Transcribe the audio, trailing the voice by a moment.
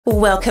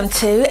Welcome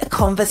to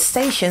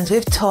Conversations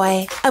with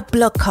Toy, a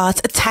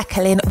blogcast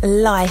tackling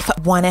life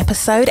one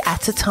episode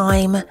at a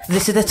time.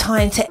 This is the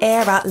time to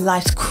air out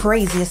life's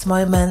craziest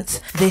moments.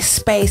 This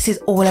space is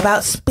all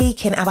about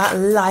speaking about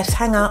life's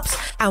hang-ups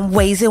and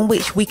ways in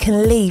which we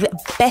can leave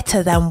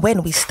better than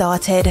when we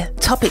started.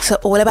 Topics are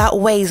all about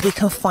ways we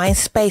can find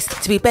space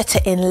to be better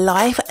in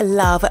life,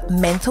 love,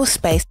 mental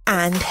space,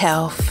 and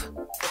health.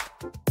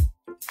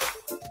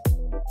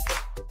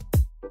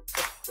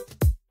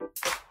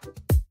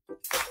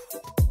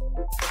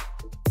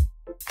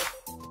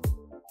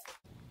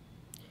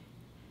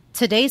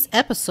 Today's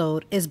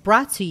episode is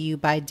brought to you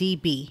by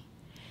DB.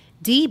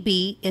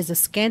 DB is a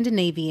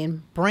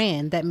Scandinavian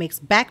brand that makes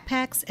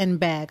backpacks and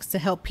bags to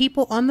help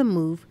people on the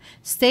move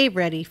stay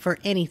ready for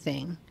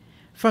anything.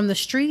 From the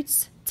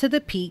streets to the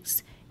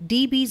peaks,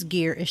 DB's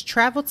gear is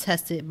travel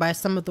tested by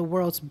some of the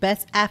world's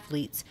best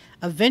athletes,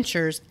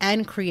 adventurers,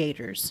 and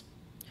creators.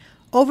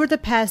 Over the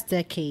past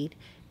decade,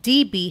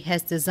 DB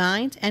has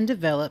designed and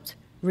developed,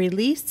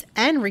 released,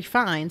 and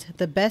refined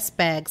the best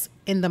bags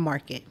in the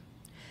market.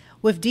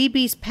 With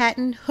DB's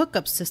patent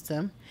hookup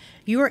system,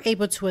 you are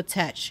able to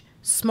attach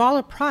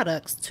smaller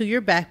products to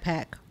your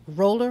backpack,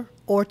 roller,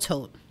 or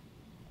tote.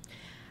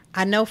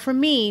 I know for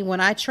me, when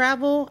I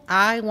travel,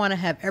 I want to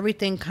have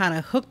everything kind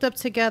of hooked up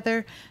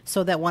together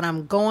so that when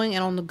I'm going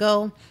and on the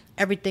go,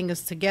 everything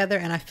is together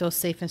and I feel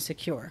safe and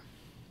secure.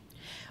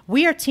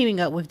 We are teaming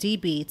up with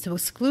DB to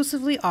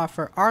exclusively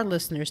offer our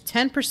listeners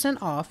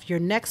 10% off your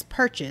next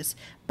purchase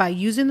by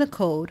using the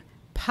code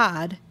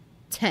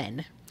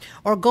POD10.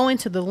 Or going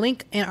to the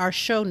link in our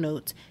show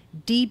notes.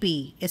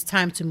 DB, it's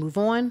time to move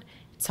on,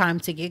 time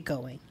to get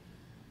going.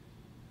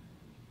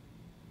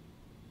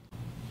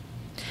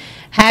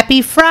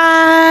 Happy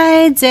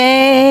Friday.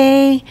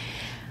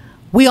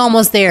 We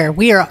almost there.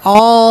 We are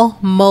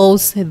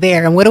almost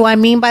there. And what do I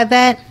mean by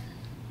that?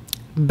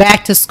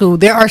 Back to school.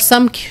 There are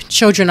some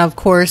children, of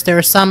course. There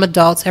are some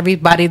adults,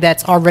 everybody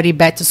that's already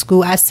back to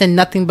school. I send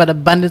nothing but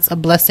abundance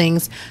of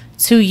blessings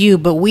to you,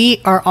 but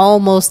we are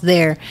almost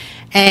there.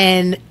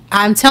 And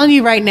I'm telling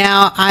you right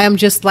now, I am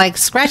just like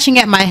scratching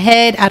at my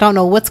head. I don't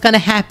know what's going to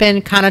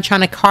happen, kind of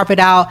trying to carve it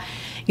out,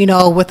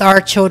 with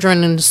our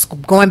children and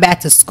going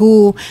back to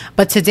school.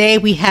 But today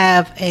we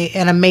have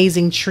an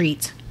amazing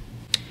treat.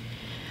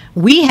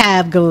 We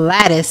have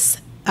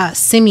Gladys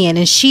Simen,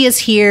 and she is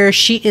here.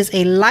 She is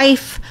a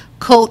life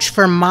coach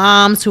for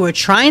moms who are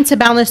trying to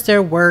balance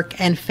their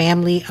work and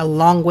family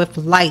along with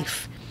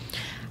life.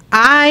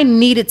 I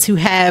needed to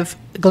have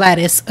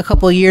Gladys a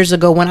couple of years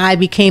ago when I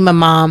became a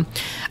mom.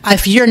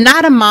 If you're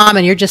not a mom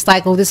and you're just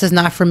like, oh, this is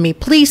not for me,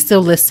 please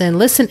still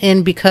listen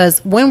in,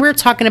 because when we're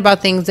talking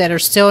about things that are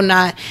still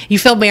not, you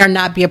feel may or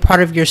not be a part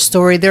of your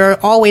story, there are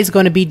always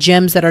going to be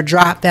gems that are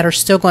dropped that are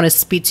still going to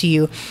speak to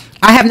you.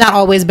 I have not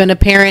always been a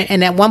parent,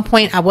 and at one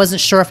point I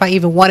wasn't sure if I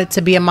even wanted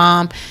to be a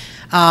mom.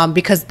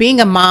 Because being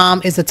a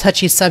mom is a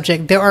touchy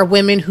subject. There are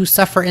women who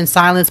suffer in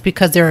silence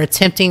because they're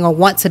attempting or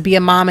want to be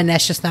a mom and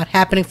that's just not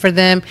happening for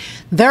them.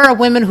 There are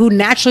women who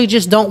naturally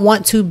just don't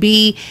want to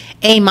be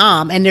a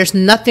mom, and there's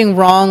nothing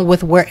wrong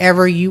with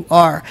wherever you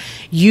are.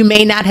 You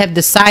may not have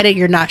decided,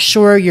 you're not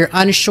sure, you're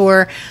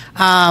unsure.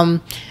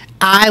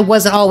 I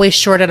wasn't always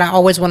sure that I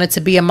always wanted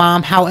to be a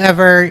mom.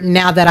 However,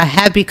 now that I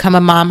have become a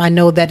mom, I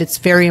know that it's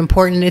very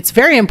important. It's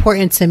very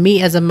important to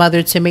me as a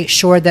mother to make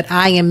sure that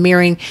I am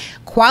mirroring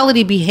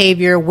quality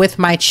behavior with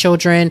my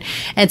children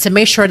and to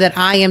make sure that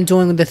I am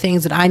doing the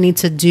things that I need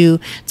to do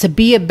to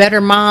be a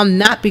better mom,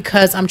 not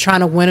because I'm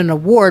trying to win an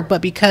award,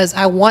 but because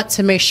I want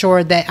to make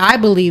sure that I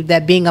believe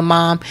that being a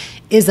mom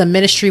is a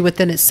ministry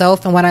within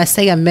itself. And when I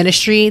say a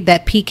ministry,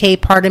 that PK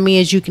part of me,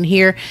 as you can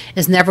hear,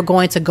 is never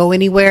going to go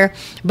anywhere.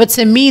 But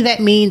to me,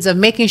 that means of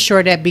making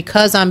sure that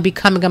because I'm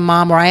becoming a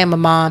mom, or I am a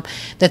mom,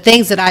 the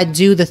things that I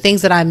do, the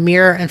things that I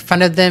mirror in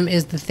front of them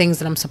is the things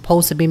that I'm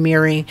supposed to be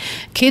mirroring.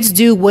 Kids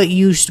do what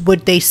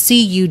they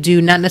see you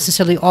do, not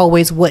necessarily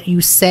always what you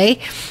say.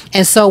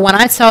 And so when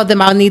I tell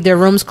them I'll need their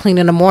rooms cleaned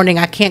in the morning,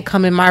 I can't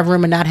come in my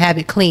room and not have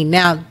it clean.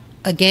 Now,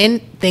 again,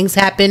 things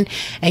happen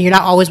and you're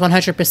not always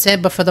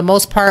 100%, but for the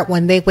most part,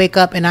 when they wake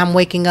up and I'm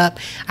waking up,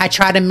 I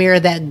try to mirror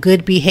that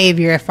good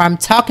behavior. If I'm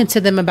talking to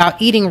them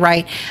about eating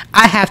right,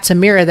 I have to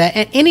mirror that.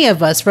 And any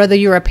of us, whether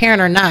you're a parent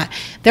or not,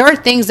 there are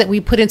things that we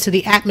put into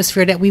the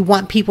atmosphere that we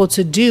want people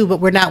to do, but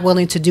we're not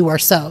willing to do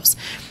ourselves.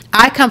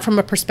 I come from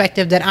a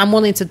perspective that I'm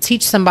willing to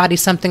teach somebody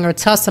something or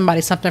tell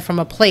somebody something from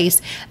a place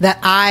that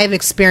I've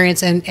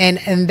experienced and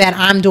that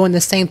I'm doing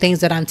the same things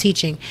that I'm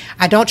teaching.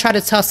 I don't try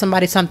to tell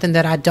somebody something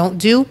that I don't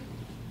do.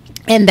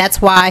 And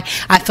that's why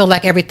I feel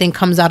like everything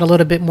comes out a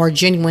little bit more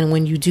genuine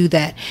when you do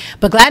that.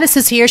 But Gladys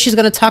is here. She's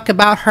going to talk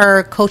about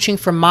her coaching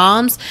for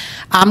moms.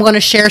 I'm going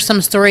to share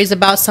some stories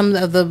about some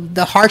of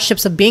the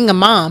hardships of being a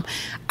mom.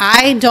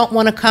 I don't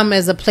want to come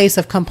as a place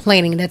of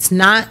complaining. That's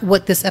not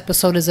what this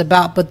episode is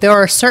about. But there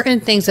are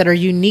certain things that are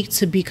unique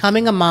to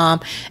becoming a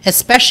mom,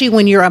 especially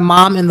when you're a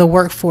mom in the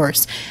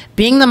workforce.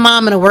 Being the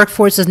mom in the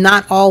workforce is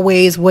not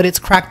always what it's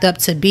cracked up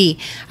to be.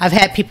 I've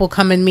had people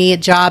come in me at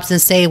jobs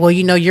and say, well,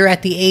 you're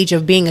at the age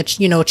of being a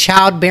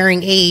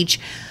childbearing age.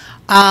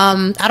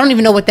 I don't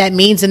even know what that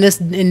means in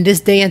this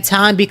day and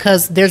time,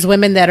 because there's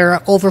women that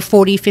are over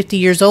 40, 50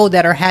 years old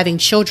that are having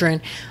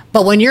children.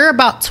 But when you're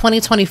about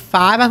 20,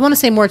 25, I want to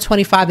say more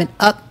 25 and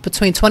up,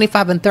 between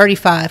 25 and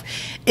 35,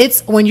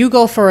 it's when you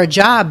go for a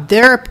job,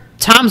 there are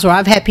times where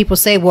I've had people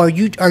say, well, are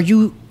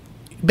you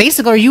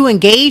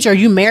engaged? Are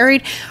you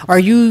married? Are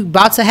you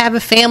about to have a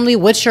family?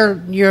 What's your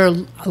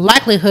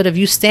likelihood of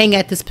you staying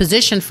at this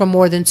position for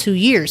more than 2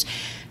 years?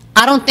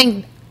 I don't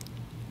think,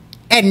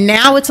 and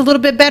now it's a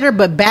little bit better,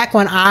 but back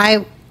when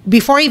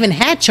before I even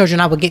had children,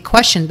 I would get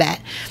questioned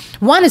that.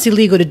 One, it's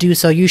illegal to do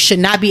so. You should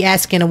not be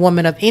asking a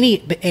woman of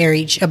any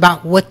age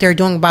about what they're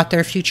doing about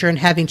their future and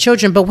having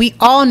children. But we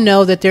all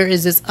know that there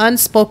is this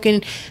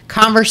unspoken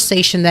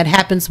conversation that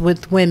happens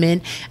with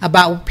women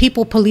about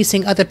people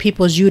policing other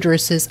people's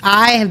uteruses.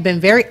 I have been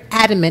very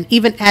adamant,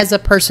 even as a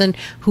person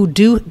who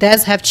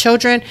does have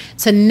children,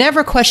 to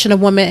never question a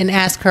woman and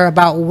ask her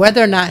about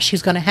whether or not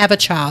she's going to have a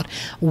child,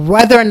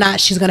 whether or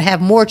not she's going to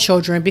have more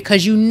children,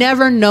 because you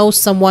never know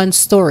someone's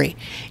story.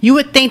 You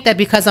would think that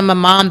because I'm a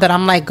mom that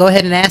I'm like, go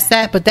ahead and ask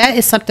that, but that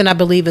is something I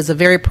believe is a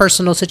very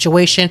personal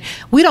situation.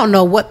 We don't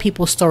know what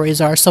people's stories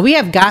are. So we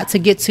have got to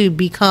get to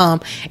become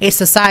a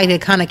society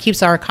that kind of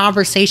keeps our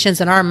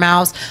conversations and our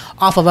mouths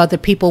off of other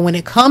people when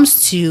it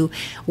comes to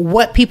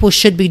what people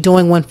should be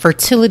doing when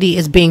fertility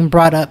is being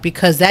brought up,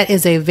 because that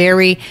is a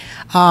very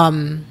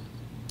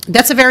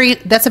that's a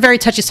very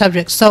touchy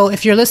subject. So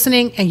if you're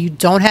listening and you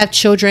don't have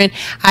children,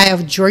 I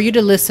adjure you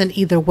to listen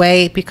either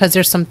way, because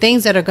there's some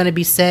things that are going to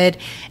be said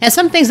and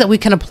some things that we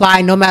can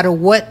apply no matter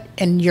what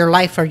in your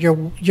life or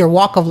your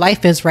walk of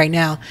life is right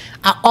now.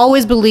 I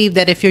always believe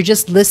that if you're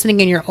just listening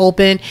and you're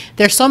open,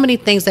 there's so many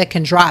things that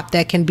can drop,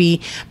 that can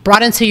be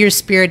brought into your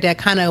spirit, that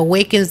kind of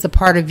awakens the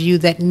part of you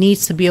that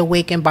needs to be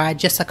awakened by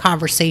just a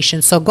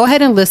conversation. So go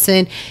ahead and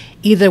listen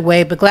either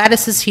way. But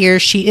Gladys is here.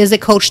 She is a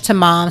coach to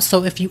moms.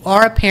 So if you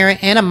are a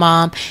parent and a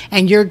mom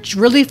and you're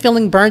really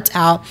feeling burnt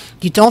out,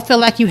 you don't feel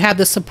like you have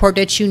the support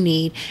that you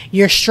need,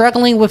 you're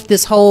struggling with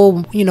this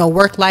whole,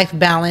 work-life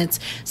balance.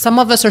 Some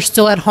of us are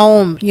still at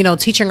home,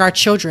 teaching our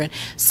children.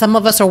 Some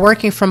of us are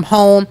working from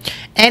home,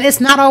 and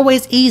it's not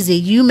always easy.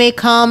 You may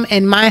come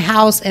in my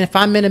house, and if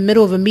I'm in the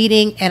middle of a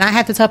meeting and I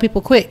have to tell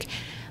people quick,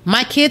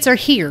 my kids are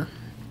here,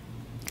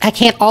 I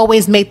can't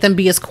always make them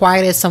be as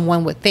quiet as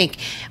someone would think.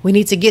 We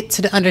need to get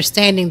to the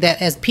understanding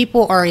that as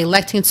people are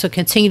electing to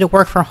continue to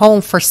work from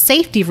home for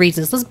safety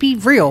reasons, let's be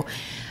real.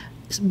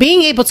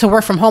 Being able to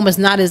work from home is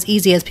not as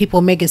easy as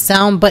people make it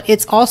sound, but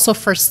it's also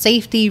for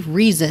safety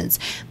reasons.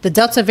 The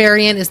Delta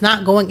variant is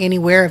not going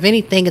anywhere. If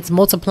anything, it's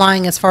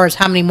multiplying as far as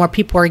how many more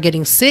people are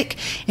getting sick.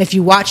 If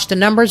you watch the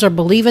numbers or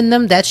believe in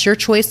them, that's your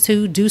choice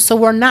to do so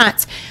or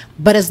not.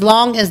 But as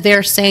long as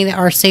they're saying that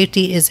our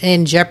safety is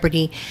in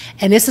jeopardy,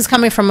 and this is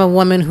coming from a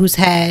woman who's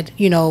had,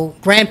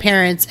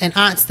 grandparents and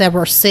aunts that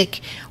were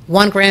sick,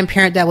 one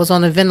grandparent that was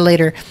on a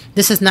ventilator,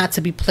 this is not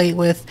to be played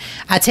with.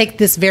 I take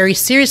this very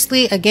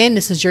seriously. Again,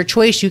 this is your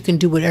choice. You can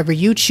do whatever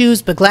you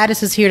choose. But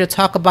Gladys is here to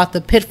talk about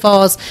the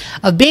pitfalls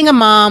of being a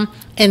mom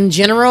in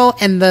general,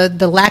 and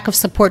the lack of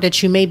support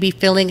that you may be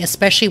feeling,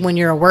 especially when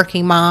you're a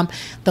working mom,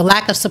 the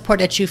lack of support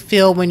that you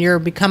feel when you're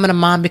becoming a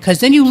mom,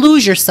 because then you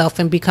lose yourself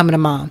in becoming a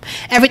mom.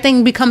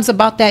 Everything becomes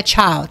about that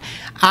child.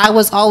 I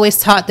was always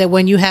taught that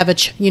when you have a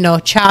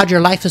child, your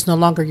life is no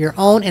longer your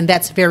own, and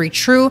that's very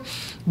true.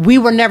 We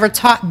were never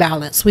taught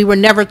balance. We were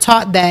never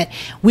taught that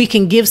we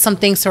can give some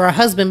things to our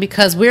husband,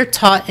 because we're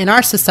taught in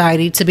our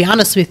society, to be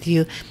honest with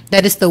you,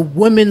 that it's the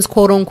woman's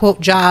quote unquote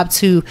job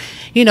to,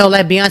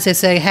 let Beyonce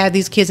say, have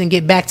these kids and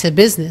get back to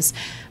business.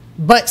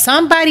 But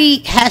somebody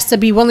has to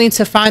be willing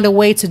to find a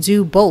way to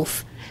do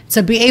both,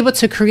 to be able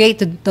to create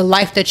the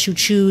life that you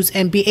choose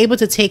and be able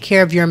to take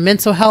care of your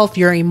mental health,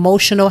 your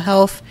emotional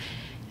health.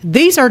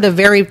 These are the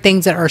very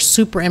things that are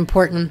super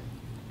important.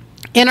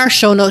 In our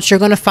show notes, you're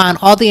going to find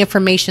all the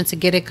information to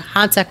get in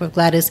contact with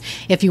Gladys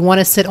if you want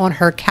to sit on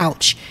her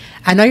couch.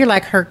 I know you're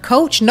like, her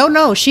coach?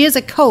 No, she is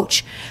a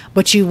coach,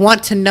 but you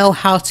want to know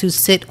how to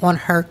sit on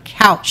her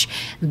couch.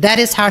 That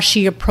is how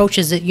she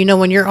approaches it.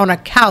 When you're on a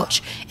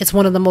couch, it's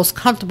one of the most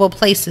comfortable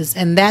places,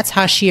 and that's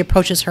how she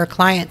approaches her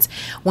clients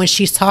when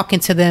she's talking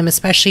to them,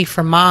 especially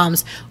for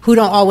moms who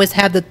don't always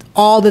have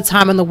all the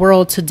time in the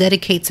world to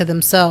dedicate to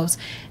themselves.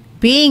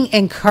 Being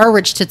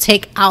encouraged to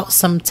take out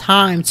some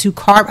time, to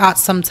carve out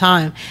some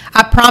time.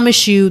 I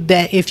promise you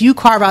that if you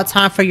carve out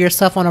time for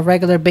yourself on a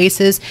regular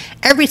basis,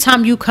 every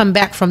time you come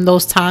back from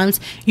those times,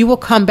 you will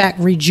come back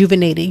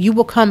rejuvenated. You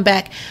will come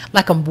back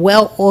like a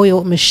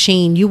well-oiled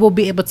machine. You will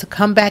be able to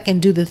come back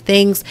and do the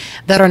things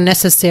that are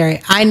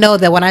necessary. I know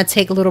that when I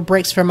take little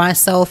breaks for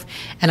myself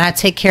and I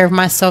take care of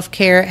my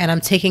self-care and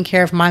I'm taking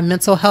care of my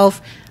mental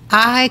health,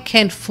 I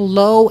can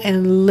flow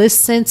and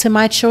listen to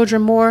my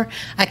children more.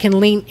 I can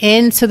lean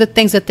into the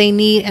things that they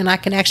need, and I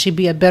can actually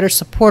be a better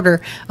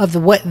supporter of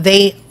what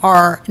they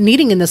are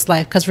needing in this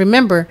life. Because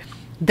remember,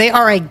 They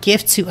are a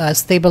gift to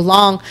us. They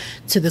belong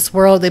to this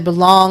world. They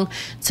belong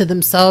to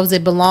themselves. They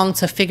belong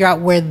to figure out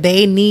where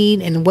they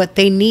need, and what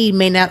they need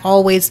may not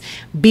always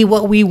be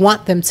what we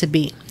want them to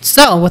be.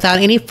 So without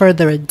any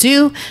further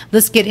ado,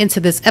 let's get into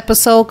this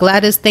episode.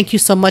 Gladys, thank you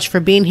so much for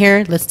being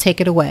here. Let's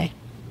take it away.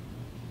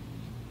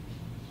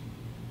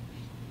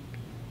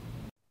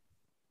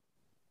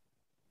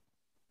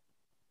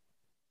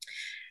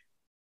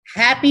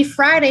 Happy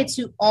Friday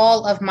to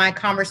all of my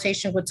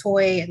Conversation with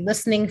Toy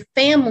listening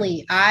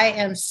family. I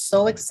am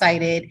so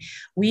excited.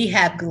 We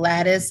have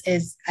Gladys,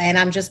 and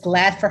I'm just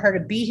glad for her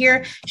to be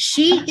here.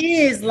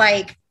 She is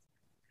like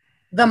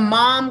the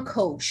mom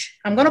coach.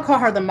 I'm going to call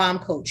her the mom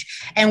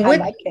coach. And what,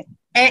 I like it.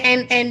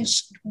 And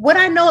what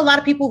I know, a lot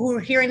of people who are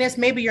hearing this,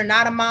 maybe you're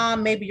not a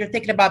mom, maybe you're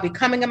thinking about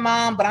becoming a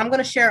mom, but I'm going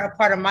to share a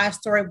part of my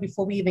story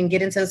before we even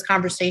get into this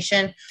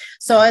conversation.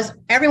 So as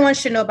everyone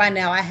should know by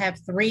now, I have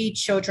 3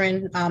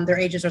 children. Their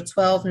ages are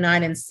 12,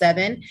 9, and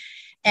 7.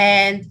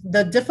 And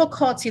the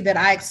difficulty that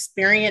I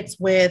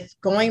experienced with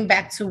going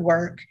back to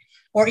work,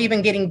 or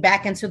even getting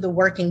back into the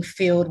working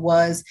field,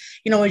 was,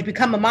 when you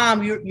become a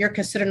mom, you're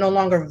considered no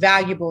longer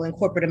valuable in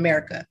corporate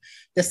America.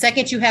 The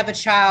second you have a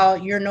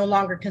child, you're no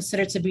longer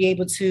considered to be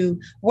able to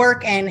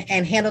work and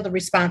handle the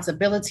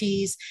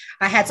responsibilities.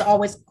 I had to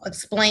always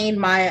explain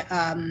my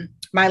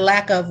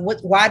lack of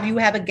why do you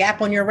have a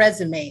gap on your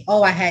resume?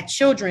 Oh, I had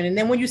children. And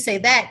then when you say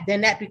that, then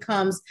that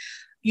becomes,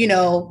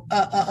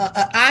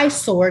 a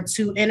eyesore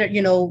to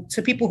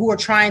to people who are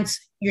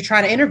you're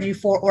trying to interview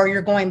for, or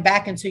you're going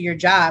back into your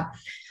job.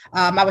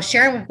 I was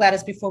sharing with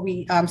Gladys before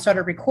we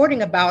started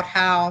recording about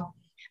how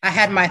I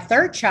had my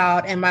 3rd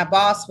child, and my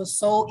boss was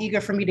so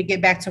eager for me to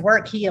get back to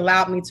work. He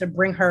allowed me to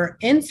bring her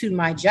into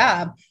my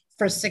job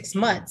for 6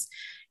 months.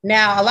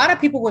 Now, a lot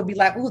of people would be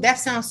like, "Ooh, that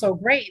sounds so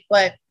great."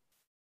 But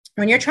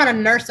when you're trying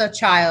to nurse a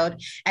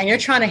child and you're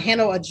trying to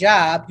handle a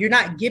job, you're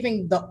not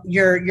giving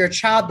your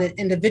child the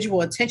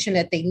individual attention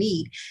that they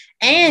need.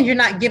 And you're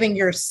not giving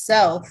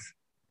yourself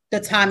the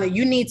time that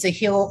you need to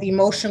heal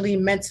emotionally,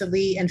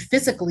 mentally, and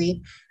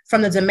physically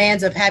from the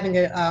demands of having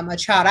a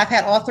child. I've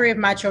had all 3 of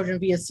my children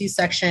via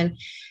C-section.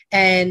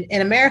 And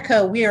in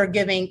America, we are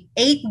giving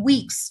 8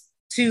 weeks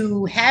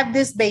to have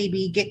this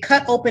baby get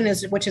cut open,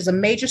 which is a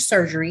major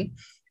surgery.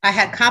 I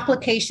had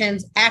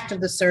complications after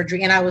the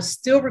surgery, and I was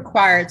still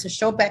required to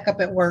show back up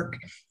at work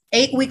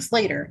 8 weeks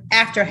later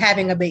after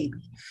having a baby.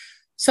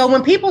 So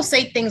when people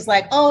say things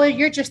like, "Oh,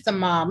 you're just a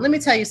mom," let me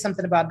tell you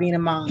something about being a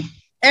mom.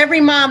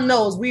 Every mom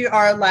knows we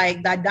are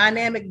like the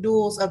dynamic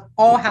duals of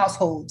all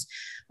households.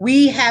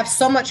 We have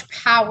so much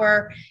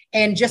power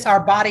in just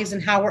our bodies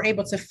and how we're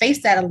able to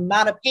face that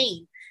amount of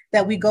pain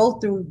that we go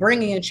through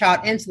bringing a child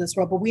into this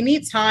world. But we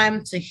need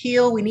time to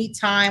heal. We need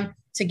time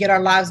to get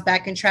our lives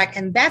back in track.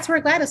 And that's where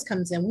Gladys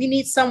comes in. We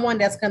need someone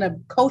that's going to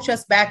coach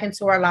us back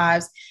into our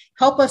lives,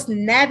 help us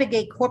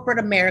navigate corporate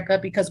America,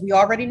 because we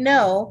already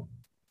know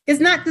it's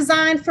not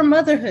designed for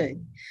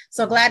motherhood.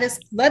 So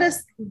Gladys, let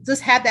us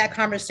just have that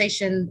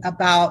conversation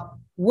about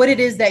what it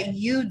is that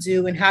you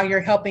do and how you're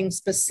helping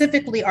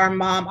specifically our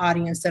mom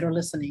audience that are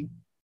listening.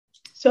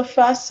 So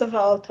first of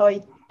all,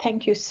 Toy,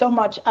 thank you so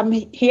much. I'm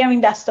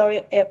hearing that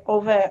story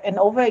over and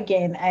over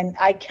again, and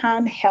I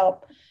can't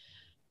help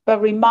but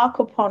remark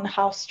upon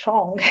how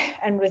strong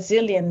and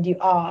resilient you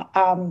are.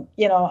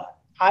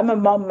 I'm a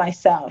mom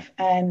myself,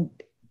 and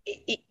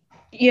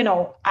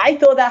I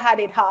thought I had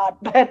it hard,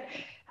 but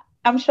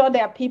I'm sure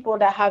there are people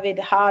that have it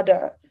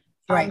harder.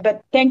 Right.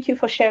 But thank you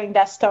for sharing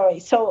that story.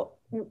 So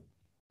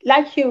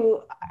like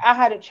you, I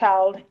had a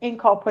child in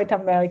corporate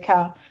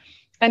America,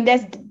 and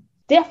there's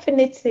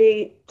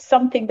definitely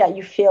something that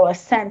you feel, a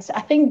sense. I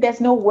think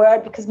there's no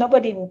word because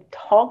nobody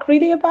talk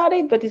really about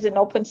it, but it's an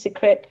open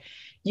secret.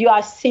 You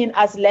are seen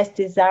as less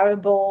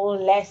desirable,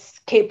 less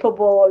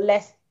capable,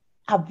 less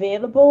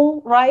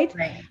available, right?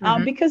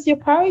 Mm-hmm. Because your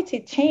priority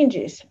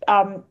changes.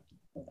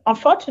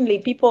 Unfortunately,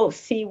 people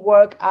see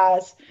work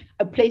as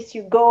a place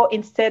you go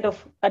instead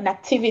of an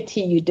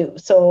activity you do.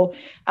 So,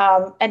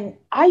 and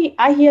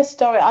I hear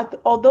story,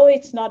 although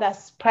it's not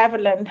as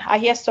prevalent, I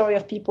hear story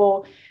of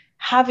people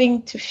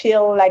having to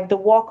feel like the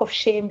walk of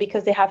shame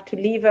because they have to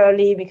leave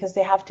early, because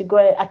they have to go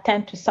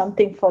attend to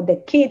something for the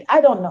kid. I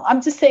don't know.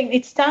 I'm just saying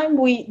it's time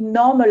we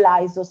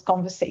normalize those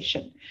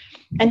conversations.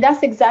 And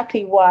that's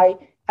exactly why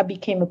I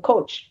became a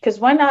coach.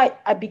 Because when I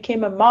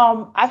became a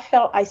mom, I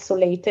felt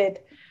isolated.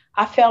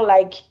 I felt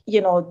like,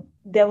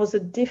 there was a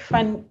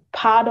different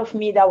part of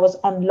me that was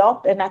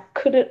unlocked and I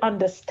couldn't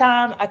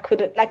understand.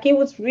 It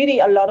was really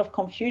a lot of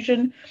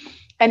confusion.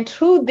 And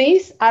through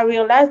this, I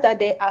realized that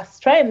there are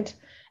strengths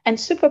and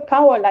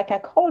superpower, like I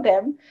call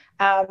them,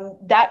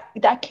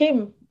 that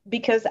came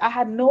because I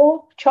had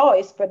no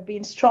choice but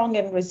being strong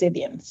and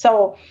resilient.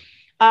 So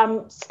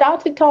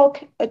start to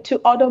talk to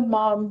other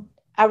moms.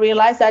 I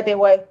realized that there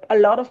were a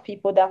lot of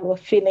people that were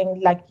feeling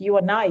like you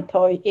and I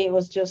thought it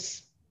was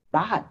just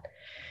bad.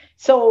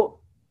 So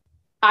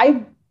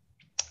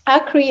I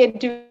created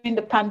during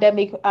the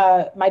pandemic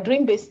my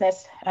dream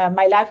business,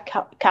 my life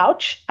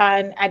couch,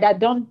 and I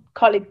don't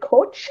call it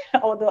coach,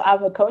 although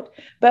I'm a coach,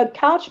 but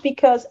couch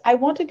because I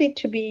wanted it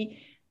to be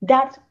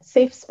that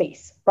safe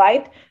space,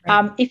 right?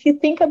 Right. If you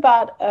think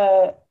about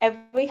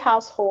every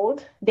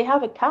household, they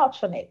have a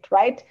couch on it,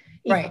 right?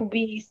 It Right. could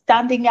be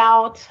standing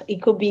out,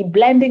 it could be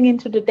blending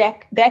into the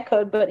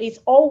decor, but it's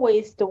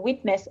always the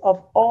witness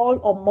of all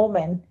or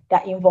moment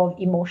that involve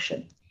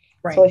emotion.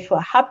 So Right. if we're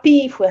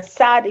happy, if we're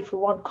sad, if we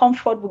want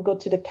comfort, we go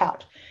to the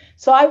couch.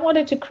 So I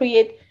wanted to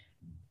create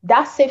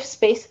that safe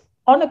space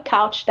on a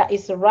couch that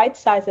is the right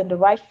size and the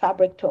right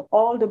fabric to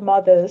all the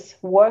mothers,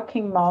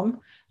 working mom,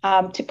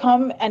 to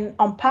come and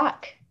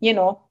unpack,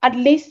 at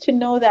least to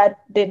know that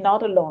they're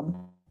not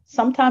alone.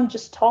 Sometimes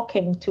just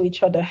talking to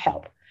each other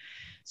help.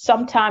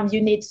 Sometimes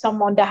you need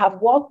someone that have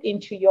walked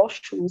into your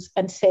shoes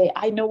and say,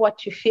 I know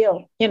what you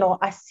feel.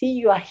 I see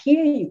you, I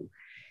hear you.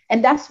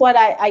 And that's what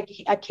I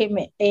came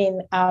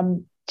in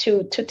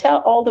to tell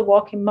all the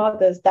working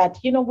mothers that,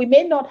 we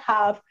may not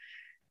have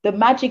the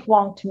magic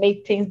wand to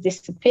make things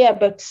disappear,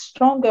 but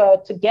stronger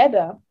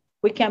together,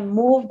 we can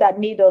move that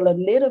needle a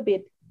little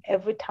bit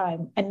every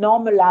time and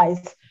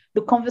normalize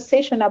the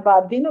conversation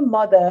about being a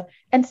mother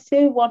and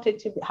still wanted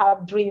to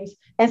have dreams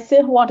and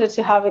still wanted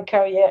to have a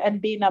career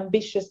and being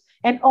ambitious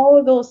and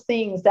all those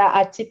things that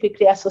are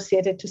typically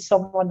associated to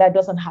someone that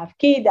doesn't have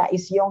kids, that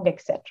is young,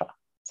 etc.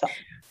 So.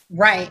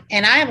 Right.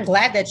 And I am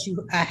glad that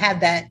you have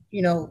that,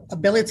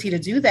 ability to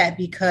do that,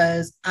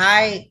 because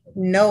I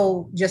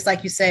know, just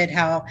like you said,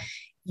 how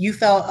you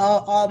felt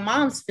all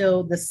moms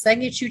feel the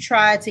second you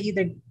try to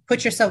either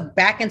put yourself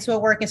back into a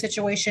working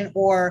situation,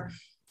 or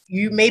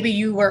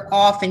you were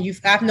off, and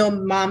I've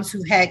known moms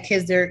who had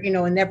kids there,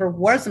 and never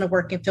was in a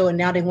working field, and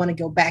now they want to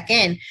go back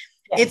in.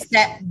 Yes. It's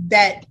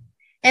that,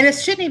 and it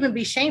shouldn't even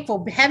be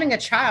shameful. Having a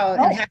child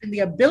and having the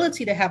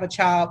ability to have a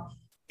child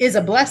is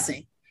a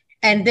blessing.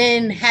 And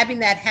then having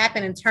that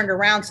happen and turned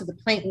around to the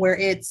point where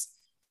is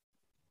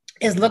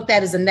looked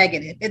at as a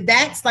negative.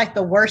 That's like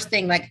the worst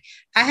thing. Like,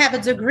 I have a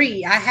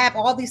degree. I have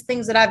all these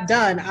things that I've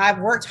done. I've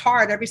worked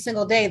hard every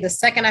single day. The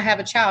second I have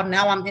a child,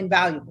 now I'm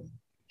invaluable.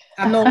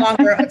 I'm no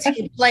longer a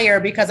team player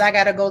because I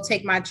got to go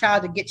take my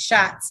child to get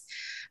shots.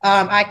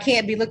 I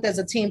can't be looked as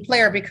a team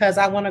player because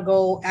I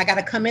got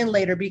to come in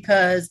later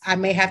because I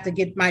may have to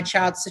get my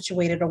child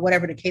situated or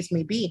whatever the case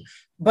may be.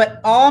 But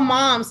all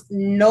moms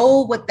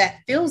know what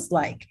that feels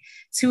like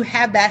to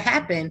have that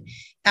happen.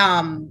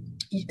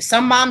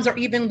 Some moms are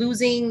even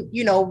losing,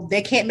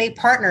 they can't make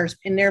partners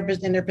in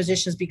their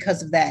positions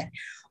because of that,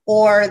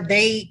 or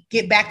they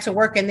get back to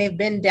work and they've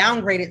been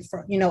downgraded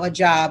for, a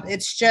job.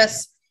 It's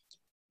just,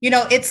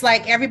 it's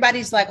like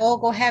everybody's like, oh,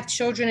 go have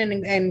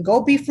children and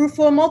go be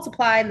fruitful and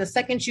multiply. And the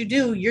second you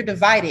do, you're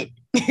divided.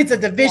 It's a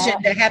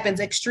division that happens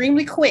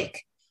extremely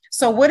quick.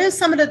 So what is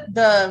some of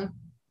the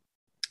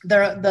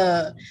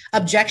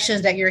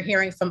objections that you're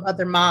hearing from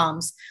other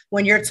moms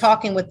when you're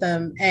talking with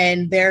them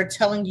and they're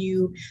telling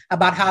you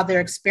about how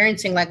they're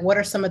experiencing? Like, what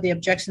are some of the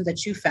objections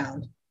that you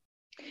found?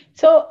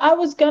 So I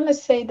was going to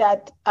say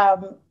that,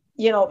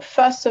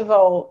 first of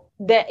all,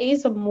 there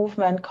is a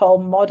movement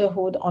called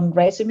Motherhood on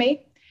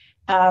Resume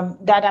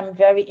that I'm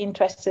very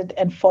interested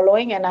in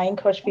following, and I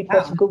encourage people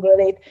to Google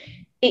it.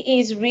 It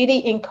is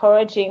really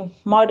encouraging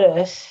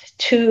mothers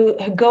to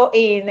go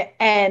in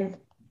and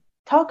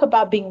talk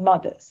about being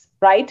mothers,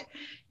 right?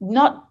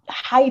 Not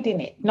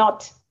hiding it,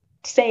 not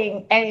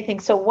saying anything.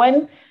 So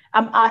when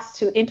I'm asked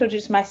to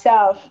introduce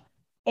myself,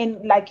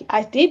 in like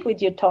I did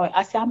with your toy,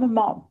 I say, I'm a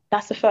mom.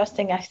 That's the first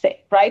thing I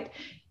say, right?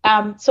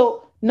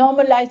 So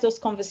normalize those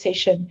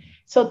conversations.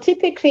 So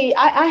typically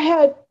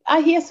I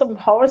hear some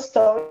horror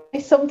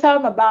stories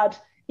sometimes about,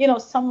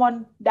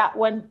 someone that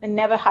went and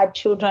never had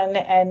children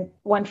and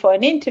went for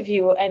an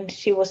interview, and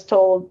she was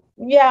told,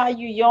 yeah,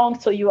 you're young,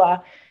 so you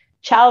are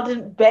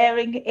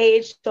childbearing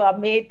age, so I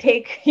may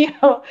take,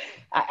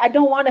 I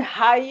don't want to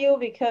hire you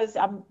because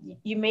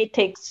you may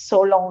take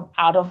so long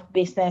out of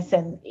business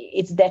and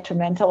it's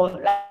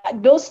detrimental.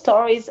 Like those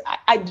stories,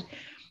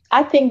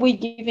 I think we're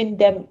giving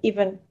them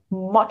even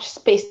much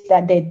space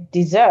that they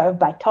deserve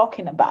by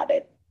talking about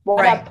it.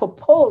 What I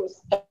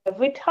propose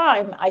every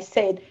time, I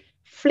said,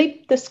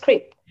 flip the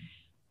script.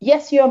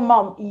 Yes, you're a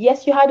mom.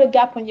 Yes, you had a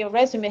gap on your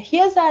resume.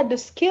 Here's the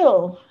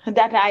skill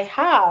that I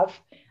have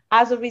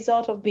as a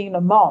result of being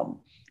a mom.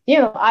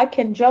 I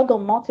can juggle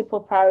multiple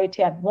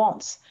priority at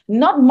once,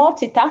 not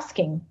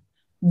multitasking.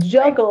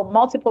 Juggle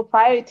multiple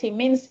priority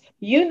means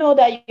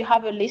that you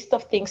have a list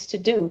of things to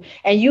do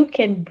and you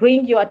can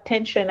bring your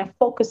attention and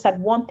focus at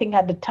one thing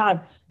at a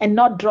time and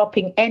not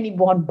dropping any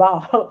one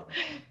bar.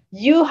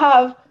 You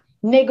have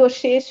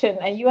negotiation,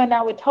 and you and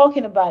I were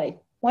talking about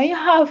it. When you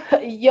have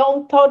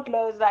young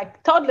toddlers,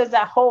 like toddlers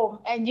at home,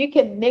 and you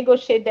can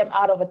negotiate them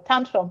out of a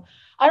tantrum,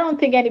 I don't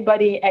think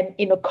anybody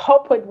in a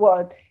corporate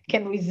world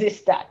can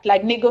resist that.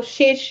 Like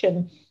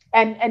negotiation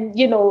and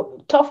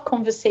tough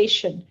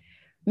conversation,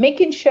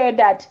 making sure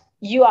that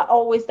you are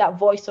always that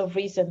voice of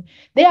reason.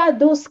 There are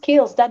those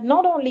skills that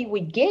not only we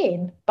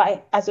gain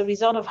as a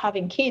result of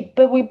having kids,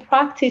 but we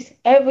practice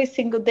every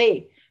single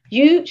day.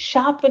 You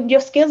sharpen,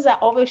 your skills are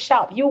always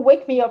sharp. You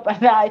wake me up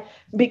at night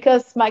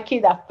because my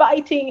kids are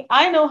fighting.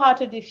 I know how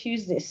to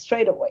diffuse this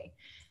straight away.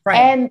 Right.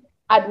 And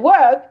at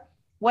work,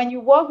 when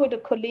you work with a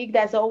colleague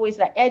that's always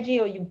like edgy,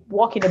 or you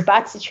work in a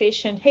bad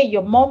situation, hey,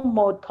 your mom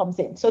mode comes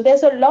in. So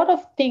there's a lot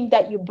of things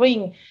that you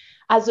bring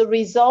as a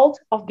result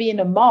of being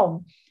a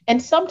mom.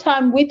 And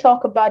sometimes we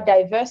talk about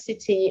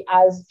diversity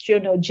as,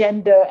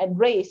 gender and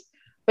race,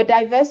 but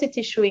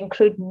diversity should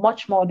include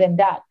much more than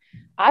that.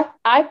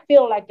 I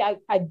feel like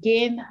I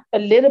gain a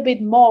little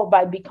bit more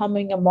by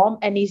becoming a mom,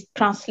 and it's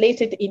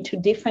translated into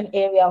different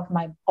area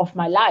of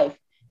my life.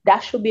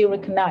 That should be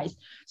recognized.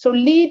 So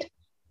lead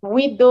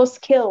with those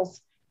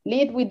skills,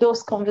 lead with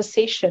those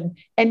conversations,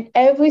 and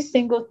every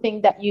single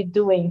thing that you're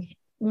doing,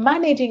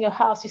 managing your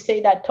house. You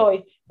say that,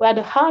 Toy, we're at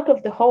the heart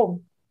of the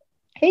home.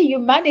 Hey, you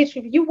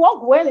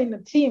work well in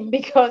a team,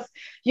 because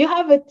you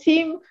have a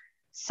team.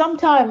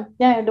 Sometimes,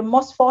 the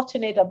most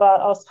fortunate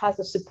about us has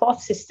a support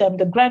system,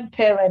 the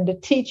grandparent, the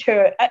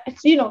teacher,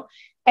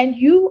 and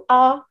you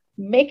are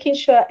making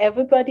sure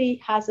everybody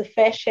has a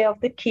fair share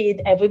of the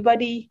kid.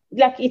 Everybody,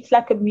 it's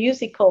like a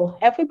musical.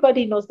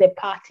 Everybody knows their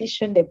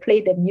partition, they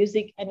play the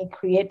music, and it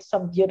creates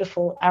some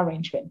beautiful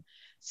arrangement.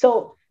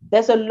 So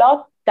there's a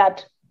lot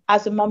that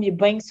as a mom you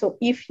bring. So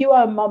if you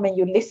are a mom and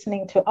you're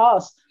listening to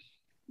us,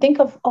 think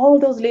of all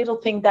those little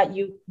things that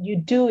you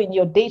do in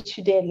your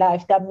day-to-day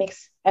life that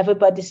makes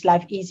everybody's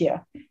life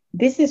easier.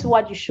 This is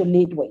what you should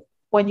lead with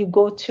when you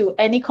go to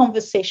any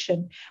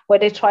conversation where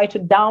they try to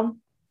down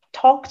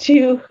talk to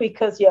you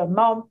because you're a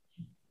mom.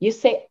 You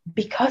say,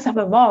 because I'm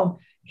a mom,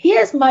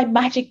 here's my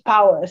magic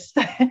powers.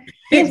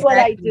 Here's what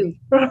I do,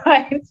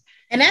 right?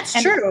 And that's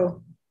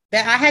true.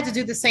 That I had to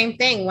do the same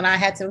thing when I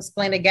had to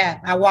explain a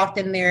gap. I walked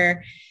in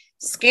there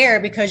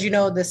scared because,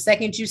 the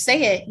second you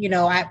say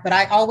it, but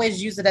I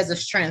always use it as a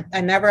strength.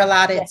 I never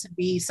allowed it to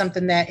be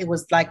something that it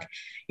was like,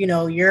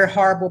 you're a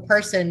horrible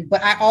person.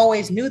 But I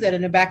always knew that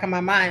in the back of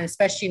my mind,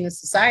 especially in the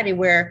society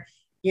where,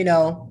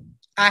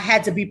 I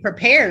had to be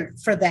prepared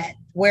for that.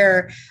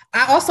 Where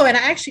and I'm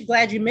actually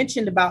glad you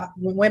mentioned about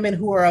women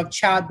who are of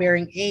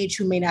childbearing age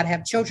who may not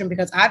have children,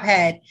 because I've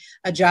had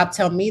a job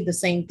tell me the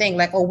same thing.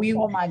 Like, oh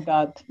my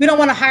God, we don't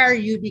want to hire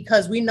you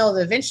because we know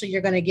that eventually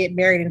you're going to get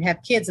married and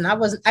have kids. And I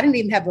didn't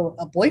even have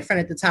a boyfriend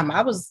at the time.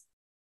 I was,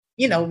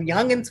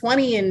 young and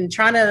 20 and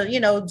trying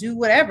to, do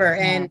whatever.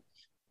 Yeah. And,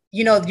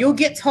 you'll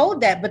get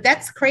told that, but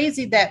that's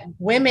crazy that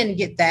women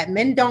get that.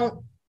 Men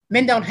don't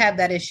have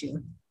that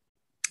issue.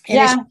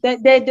 And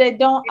they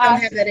don't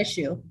have that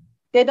issue.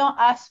 They don't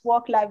ask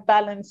work-life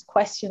balance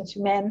questions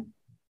to men.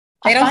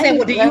 They don't say,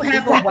 well, do you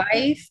have a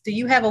wife? Do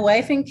you have a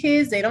wife and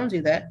kids? They don't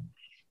do that.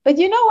 But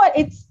you know what?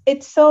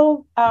 It's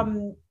so,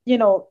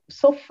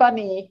 so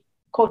funny,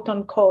 quote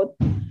unquote.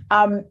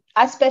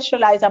 I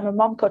specialize, I'm a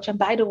mom coach. And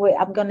by the way,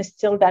 I'm going to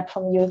steal that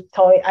from you,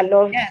 Toy. I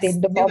love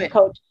being the mom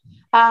coach.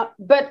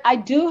 But I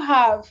do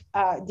have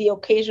the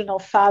occasional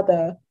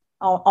father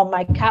on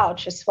my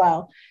couch as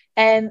well.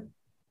 And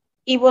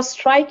it was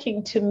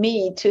striking to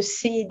me to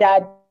see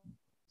that,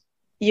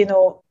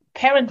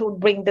 parents would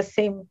bring the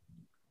same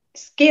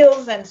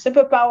skills and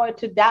superpower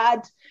to dad.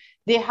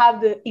 They have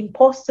the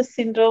imposter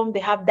syndrome. They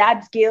have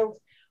dad's guilt.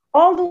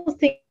 All those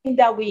things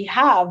that we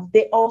have,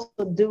 they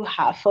also do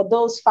have for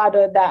those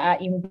fathers that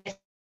are invested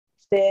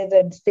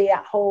and stay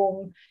at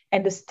home.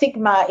 And the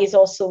stigma is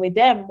also with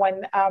them.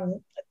 When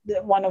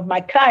one of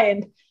my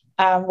clients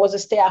was a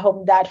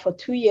stay-at-home dad for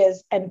 2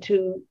 years, and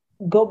to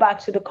go back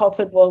to the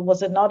corporate world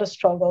was another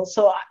struggle.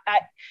 So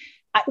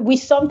we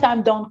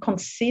sometimes don't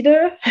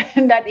consider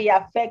that it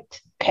affects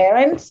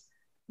parents.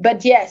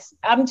 But yes,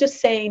 I'm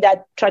just saying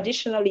that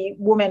traditionally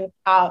women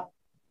are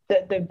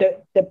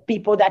the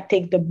people that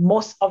take the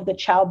most of the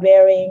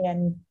childbearing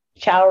and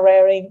child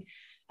rearing.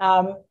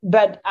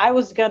 But I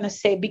was going to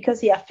say,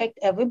 because it affects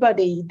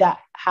everybody that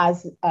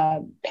has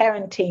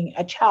parenting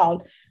a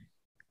child,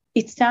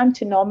 it's time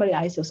to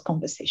normalize those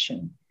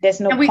conversations.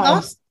 There's no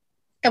point.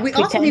 And we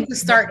also need to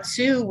start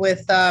too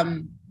with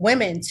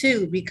women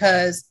too,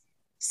 because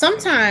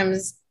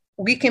sometimes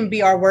we can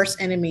be our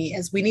worst enemy,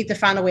 as we need to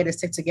find a way to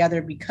stick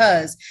together.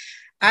 Because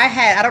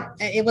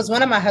it was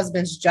one of my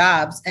husband's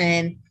jobs,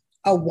 and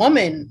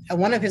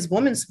one of his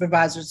women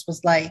supervisors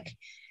was like,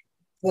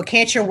 well,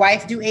 can't your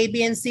wife do A,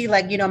 B, and C?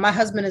 Like, my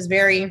husband is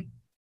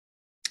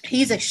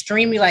he's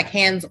extremely like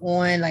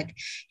hands-on, like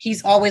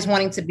he's always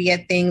wanting to be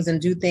at things and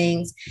do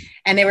things.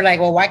 And they were like,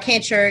 well, why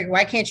can't your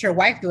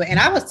wife do it? And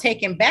I was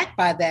taken back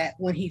by that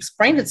when he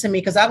explained it to me,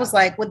 because I was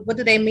like, what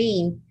do they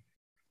mean?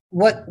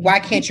 Why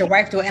can't your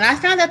wife do it? And I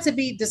found that to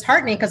be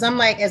disheartening, because I'm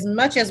like, as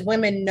much as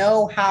women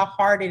know how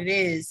hard it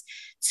is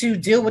to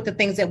deal with the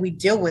things that we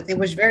deal with, it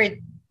was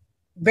very,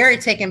 very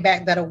taken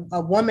back that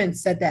a woman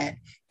said that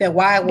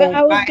why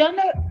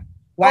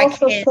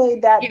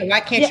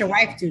can't your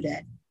wife do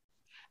that?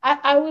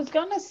 I was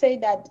gonna say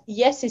that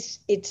yes,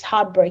 it's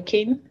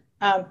heartbreaking,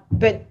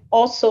 but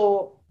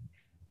also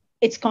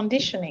it's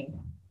conditioning.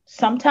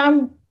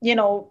 Sometimes,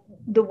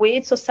 the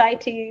way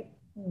society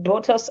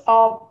brought us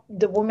up,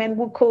 the woman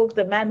will cook,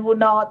 the man will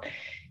not.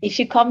 If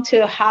you come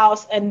to a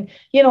house and,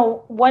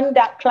 when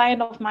that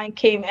client of mine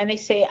came and they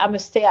say, I'm a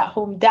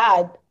stay-at-home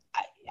dad,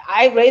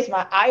 I raised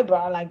my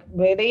eyebrow, like,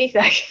 really?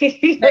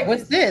 Like,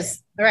 what's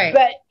this? Right.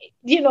 But,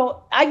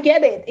 I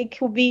get it. It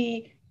could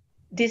be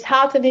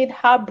disheartening,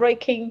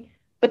 heartbreaking,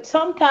 but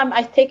sometimes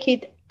I take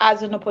it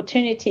as an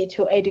opportunity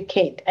to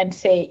educate and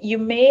say, you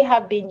may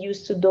have been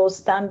used to those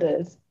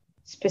standards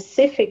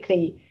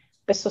specifically,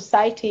 but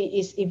society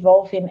is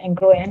evolving and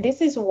growing. And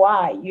this is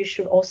why you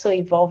should also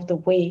evolve the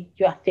way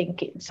you are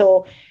thinking.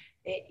 So,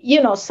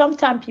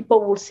 sometimes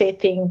people will say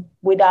things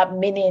without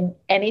meaning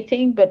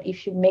anything, but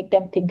if you make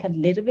them think a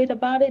little bit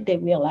about it, they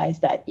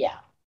realize that, yeah.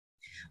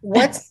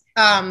 What's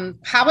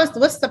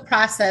the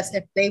process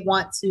if they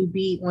want to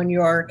be on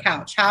your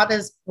couch?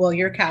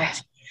 Your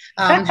couch?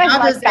 How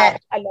does that?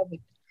 I love it.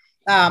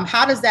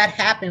 How does that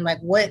happen? Like,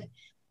 what,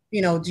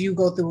 do you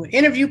go through an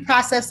interview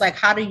process? Like,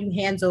 how do you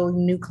handle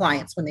new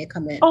clients when they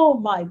come in? Oh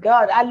my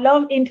God, I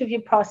love interview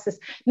process.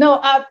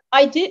 No,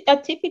 I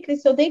typically,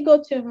 so they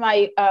go to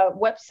my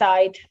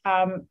website.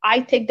 I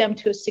take them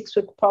to a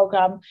 6-week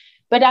program,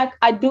 but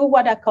I do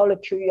what I call a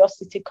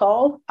curiosity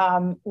call,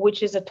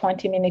 which is a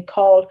 20-minute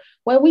call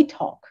where we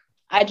talk.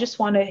 I just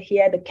want to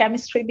hear the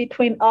chemistry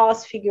between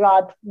us, figure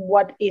out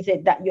what is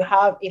it that you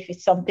have, if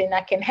it's something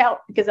I can help,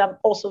 because I'm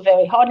also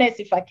very honest.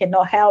 If I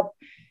cannot help,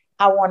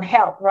 I want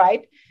help,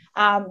 right?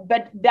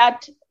 But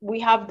that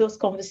we have those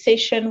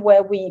conversations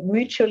where we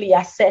mutually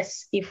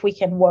assess if we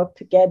can work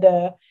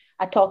together.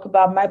 I talk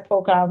about my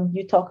program,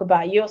 you talk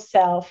about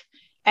yourself.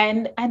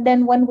 And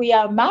then when we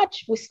are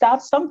matched, we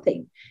start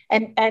something.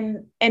 And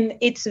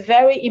it's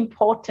very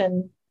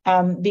important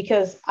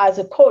because as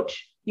a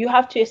coach, you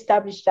have to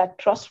establish that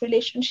trust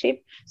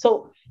relationship.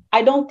 So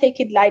I don't take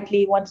it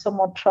lightly when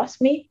someone trusts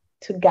me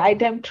to guide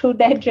them through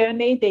their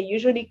journey. They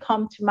usually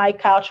come to my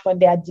couch when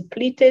they are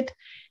depleted.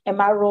 And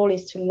my role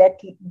is to let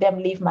them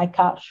leave my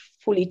couch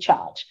fully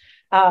charged.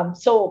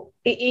 So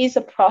it is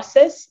a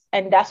process.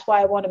 And that's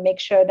why I want to make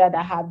sure that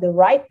I have the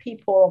right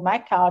people on my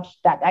couch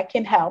that I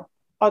can help.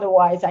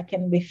 Otherwise, I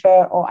can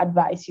refer or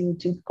advise you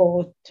to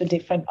go to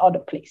different other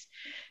place.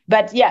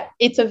 But yeah,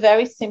 it's a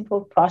very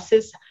simple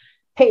process.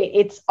 Hey,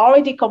 it's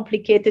already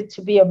complicated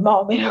to be a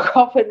mom in a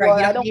corporate world.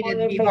 I don't want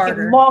to make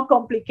it more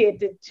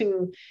complicated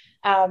to,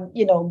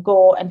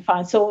 go and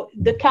find. So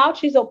the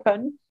couch is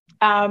open.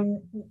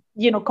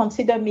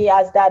 Consider me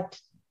as that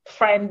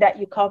friend that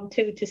you come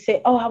to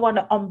say, oh, I want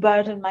to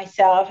unburden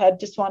myself. I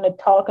just want to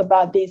talk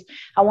about this.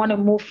 I want to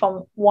move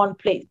from one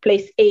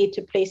place A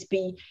to place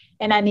B,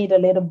 and I need a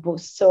little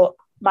boost. So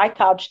my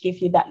couch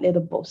gives you that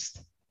little boost.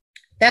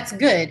 That's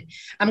good.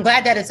 I'm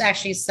glad that it's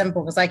actually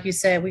simple because, like you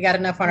said, we got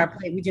enough on our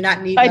plate. We do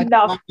not need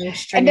enough.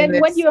 And then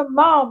when you're a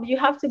mom, you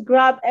have to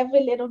grab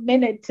every little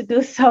minute to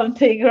do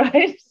something,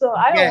 right? So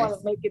I don't want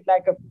to make it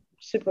like a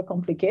super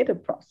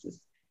complicated process.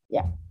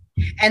 Yeah.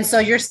 And so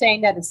you're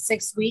saying that it's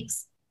 6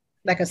 weeks,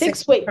 like a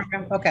 6 week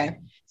program? Okay.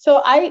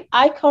 So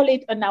I call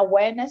it an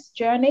awareness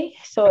journey.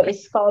 So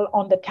It's called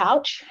On the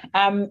Couch.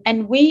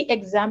 And we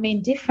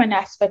examine different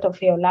aspects of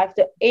your life.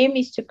 The aim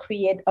is to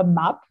create a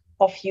map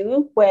of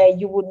you where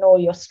you would know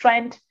your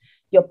strength,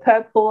 your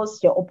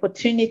purpose, your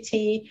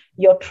opportunity,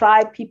 your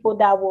tribe, people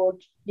that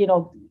would,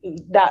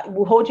 that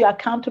will hold you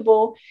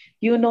accountable.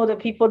 The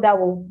people that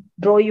will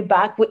draw you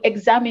back. We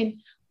examine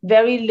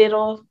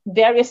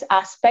various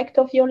aspects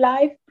of your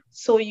life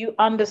so you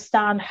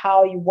understand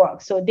how you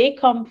work. So they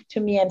come to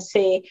me and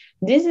say,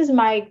 this is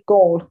my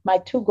goal, my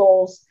 2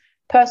 goals,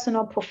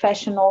 personal,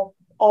 professional,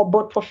 or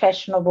both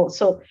professional goals.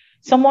 So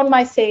someone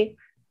might say,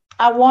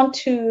 I want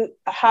to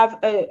have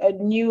a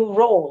new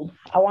role.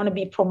 I want to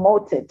be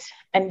promoted.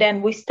 And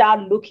then we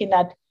start looking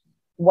at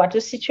what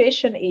the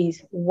situation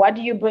is. What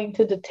do you bring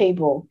to the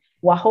table?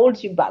 What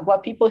holds you back?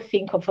 What people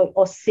think of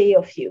or say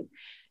of you?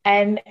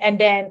 And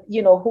then,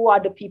 who are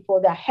the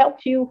people that help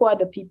you? Who are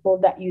the people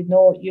that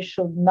you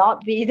should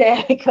not be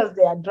there because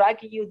they are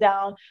dragging you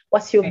down?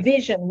 What's your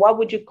vision? What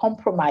would you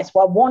compromise?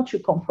 What won't you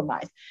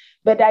compromise?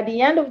 But at the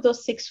end of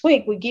those 6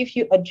 weeks, we give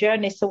you a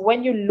journey. So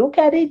when you look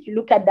at it, you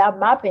look at that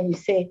map and you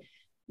say,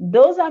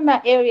 those are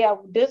my area.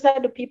 Those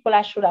are the people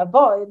I should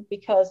avoid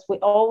because we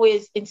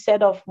always,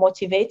 instead of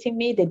motivating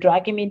me, they're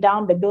dragging me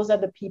down. But those are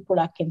the people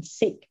I can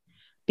seek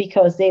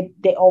because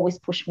they always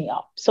push me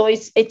up. So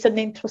it's an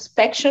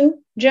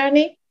introspection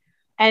journey.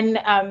 And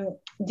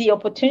the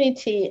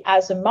opportunity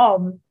as a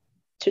mom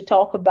to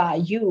talk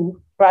about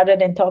you rather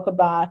than talk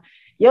about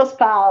your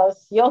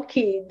spouse, your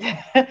kid,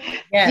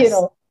 yes.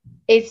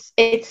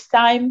 It's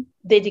time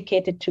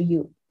dedicated to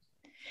you.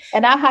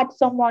 And I had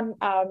someone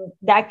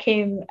that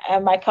came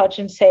at my couch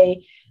and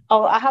say,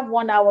 oh, I have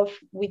 1 hour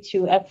with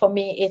you. And for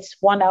me, it's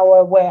 1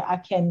 hour where I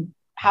can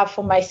have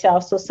for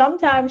myself. So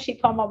sometimes she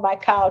come on my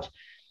couch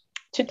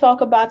to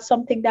talk about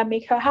something that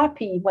made her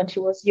happy when she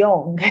was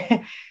young.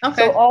 Okay.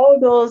 So all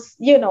those,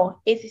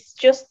 it's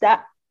just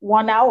that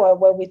 1 hour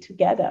where we're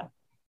together.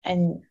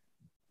 And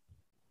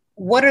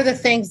what are the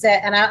things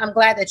that, and I'm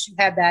glad that you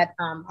had that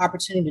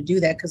opportunity to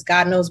do that because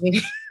God knows we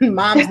need,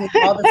 moms need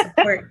all the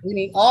support. We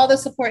need all the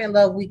support and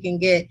love we can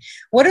get.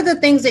 What are the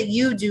things that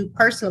you do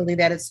personally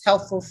that is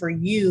helpful for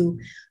you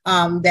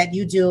that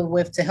you deal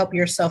with to help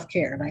your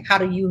self-care? Like how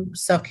do you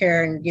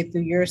self-care and get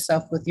through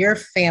yourself with your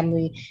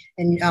family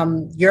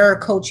and your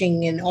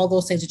coaching and all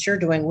those things that you're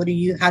doing?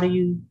 How do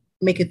you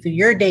make it through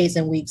your days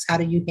and weeks? How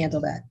do you handle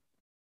that?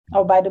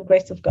 or by the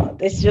grace of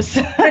God. It's just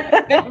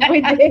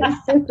every day is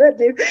super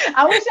different.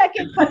 I wish I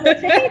could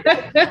take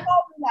the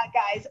formula,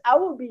 guys. I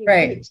will be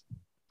rich.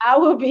 I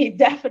will be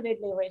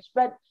definitely rich.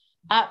 But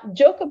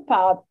joke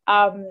apart,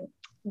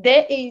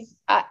 there is,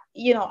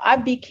 I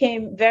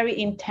became very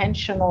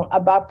intentional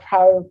about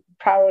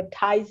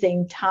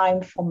prioritizing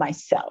time for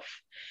myself.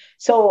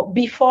 So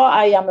before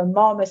I am a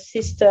mom, a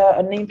sister,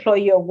 an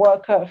employee, a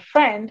worker, a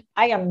friend,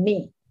 I am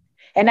me.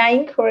 And I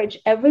encourage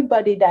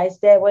everybody that is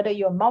there, whether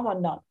you're a mom or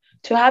not,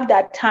 to have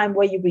that time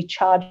where you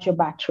recharge your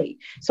battery.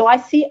 So I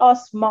see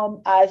us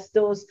mom as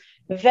those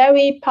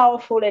very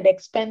powerful and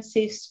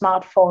expensive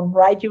smartphone,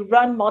 right? You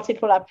run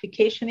multiple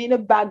applications in the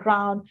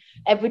background.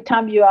 Every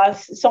time you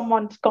ask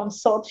someone to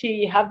consult you,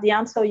 you have the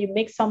answer, you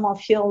make someone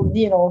feel,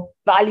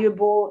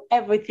 valuable,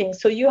 everything.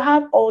 So you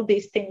have all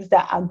these things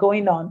that are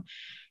going on.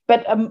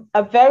 But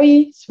a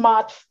very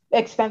smart,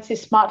 expensive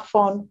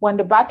smartphone, when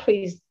the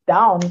battery is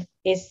down,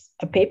 is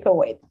a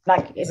paperweight.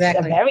 Like it's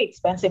a very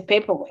expensive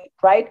paperweight,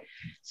 right?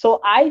 So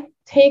I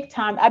take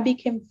time. I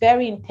became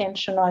very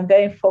intentional and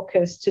very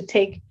focused to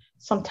take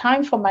some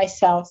time for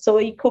myself. So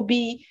it could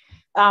be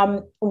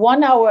 1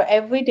 hour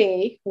every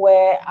day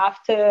where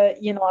after,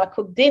 I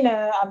cook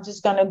dinner, I'm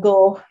just going to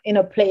go in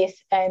a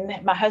place,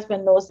 and my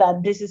husband knows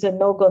that this is a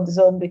no-go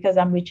zone because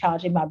I'm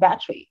recharging my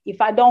battery.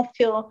 If I don't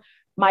feel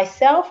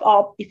myself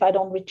up, if I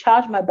don't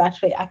recharge my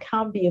battery, I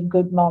can't be a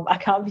good mom. I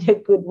can't be a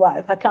good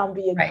wife. I can't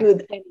be a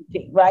good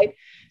anything, right?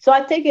 So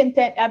I've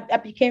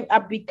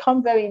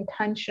become very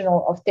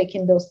intentional of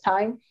taking those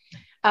time.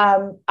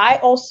 I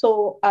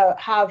also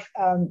have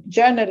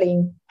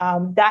journaling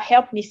that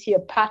helped me see a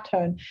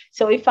pattern.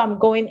 So if I'm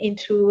going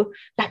into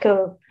like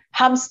a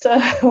hamster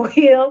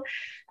wheel,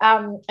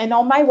 and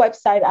on my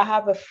website, I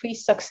have a free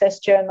success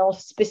journal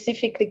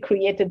specifically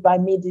created by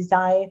me,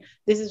 design.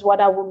 This is what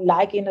I would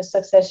like in a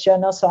success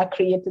journal. So I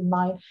created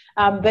mine,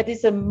 but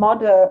it's a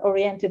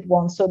model-oriented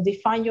one. So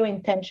define your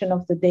intention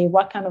of the day.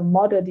 What kind of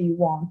model do you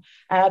want?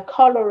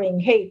 Coloring,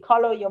 hey,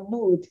 color your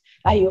mood.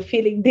 Are you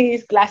feeling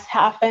this? Glass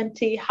half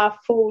empty, half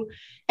full?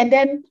 And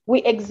then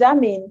we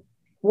examine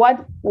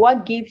what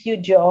gives you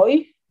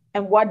joy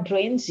and what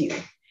drains you.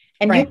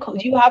 And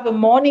you have a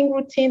morning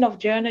routine of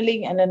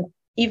journaling and an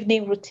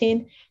evening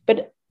routine,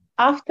 but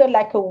after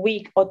like a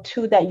week or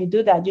two that you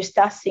do that, you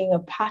start seeing a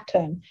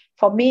pattern.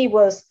 For me, it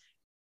was,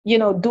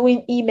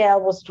 doing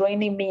email was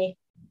draining me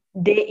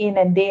day in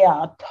and day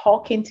out.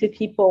 Talking to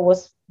people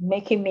was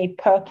making me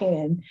perking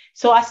in.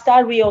 So I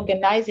started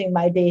reorganizing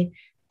my day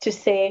to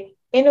say,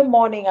 in the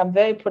morning, I'm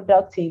very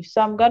productive. So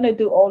I'm going to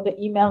do all the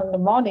email in the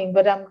morning,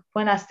 but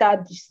when I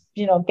start,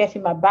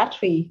 getting my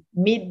battery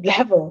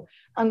mid-level,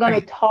 I'm going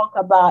to talk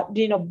about,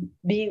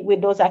 be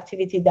with those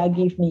activities that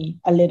give me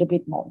a little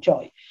bit more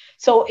joy.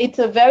 So it's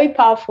a very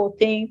powerful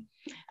thing.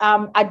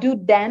 I do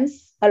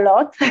dance a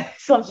lot.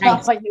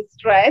 Sometimes when you're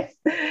stressed,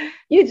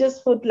 you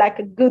just put like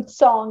a good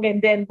song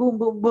and then boom,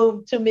 boom,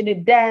 boom,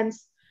 2-minute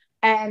dance.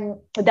 And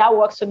that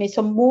works for me.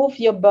 So move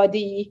your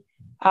body,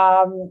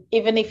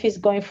 even if it's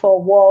going for a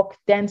walk,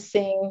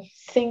 dancing,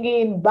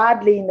 singing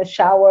badly in the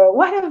shower,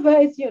 whatever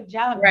is your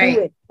jam,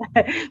 do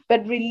it.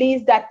 But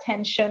release that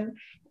tension.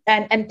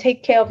 And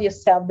take care of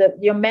yourself.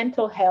 Your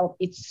mental health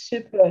is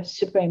super,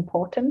 super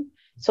important.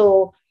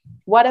 So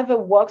whatever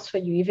works for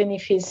you, even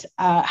if it's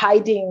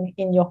hiding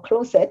in your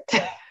closet,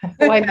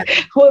 when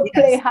we'll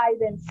play hide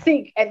and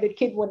seek and the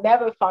kid will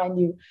never find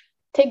you,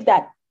 take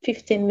that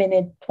 15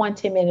 minutes,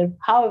 20 minutes,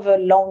 however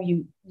long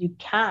you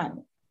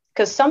can.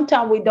 Because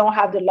sometimes we don't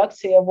have the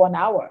luxury of 1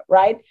 hour,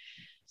 right?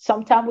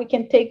 Sometimes we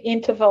can take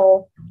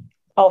interval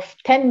of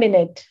 10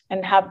 minutes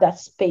and have that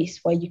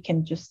space where you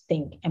can just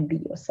think and be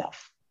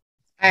yourself.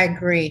 I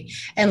agree.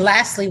 And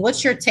lastly,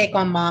 what's your take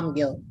on mom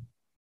guilt?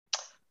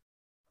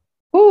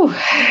 Ooh,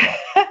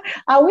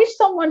 I wish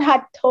someone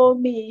had told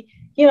me,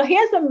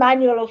 here's a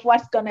manual of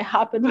what's going to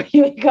happen when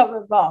you become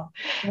a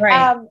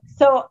mom.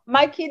 So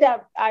my kid,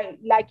 I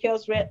like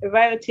yours,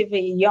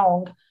 relatively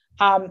young,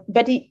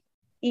 but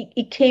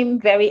it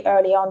came very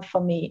early on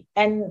for me.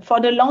 And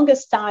for the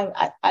longest time,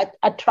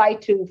 I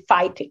tried to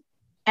fight it.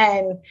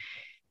 And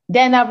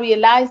then I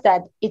realized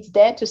that it's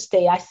there to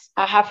stay.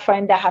 I have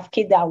friends that have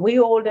kids that are way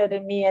older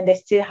than me and they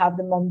still have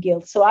the mom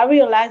guilt. So I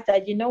realized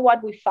that,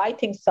 we're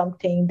fighting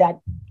something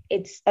that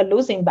it's a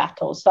losing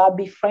battle. So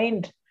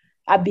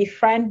I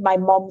befriend my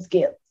mom's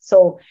guilt.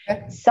 So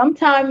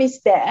sometimes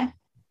it's there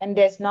and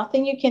there's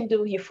nothing you can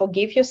do. You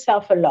forgive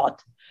yourself a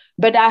lot.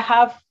 But I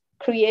have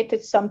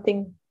created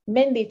something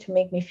mainly to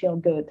make me feel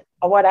good,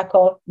 or what I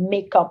call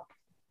makeup,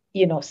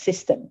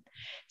 system.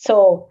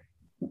 So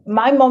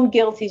my mom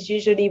guilt is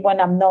usually when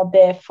I'm not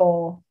there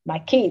for my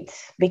kids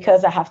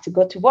because I have to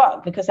go to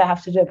work, because I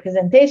have to do a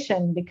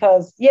presentation,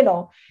 because,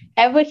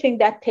 everything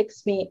that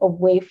takes me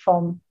away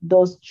from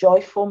those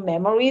joyful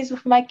memories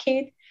with my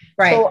kid.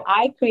 So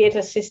I create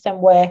a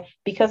system where,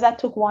 because I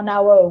took 1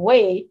 hour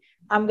away,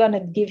 I'm going to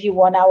give you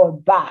 1 hour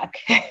back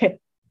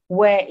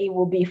where it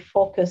will be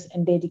focused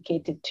and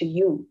dedicated to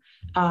you.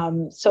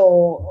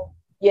 So,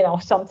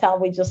 sometimes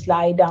we just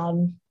lie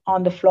down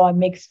on the floor and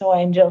make snow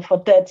angel for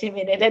 30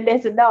 minutes and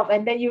there's enough.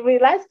 And then you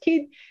realize,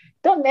 kid,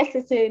 don't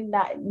necessarily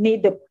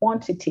need the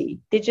quantity.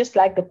 They just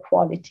like the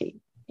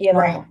quality.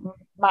 Right.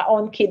 My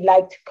own kid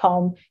liked to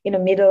come in the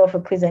middle of a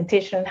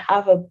presentation,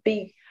 have a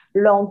big,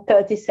 long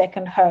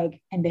 30-second hug,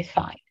 and they're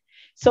fine.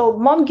 So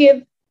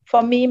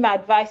for me, my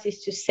advice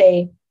is to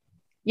say,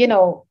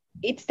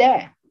 it's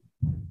there.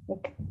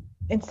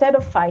 Instead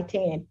of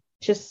fighting it,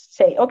 just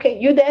say, okay,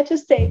 you're there to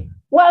stay.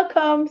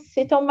 Welcome,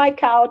 sit on my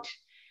couch.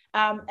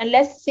 And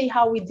let's see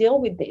how we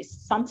deal with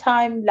this.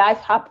 Sometimes life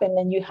happens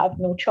and you have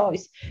no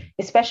choice,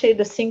 especially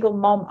the single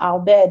mom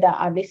out there that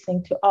are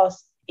listening to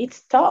us.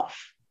 It's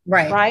tough,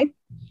 right?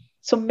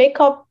 So make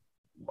up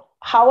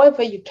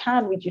however you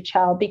can with your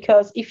child,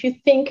 because if you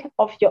think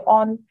of your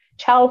own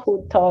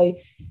childhood toy,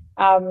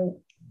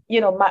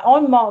 my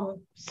own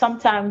mom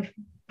sometimes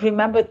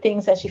remember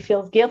things that she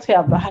feels guilty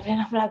about.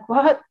 And I'm like,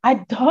 what? I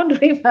don't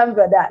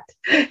remember that,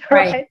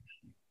 right?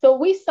 So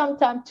we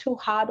sometimes too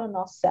hard on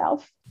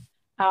ourselves.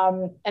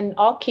 And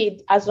our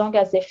kids, as long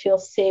as they feel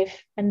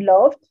safe and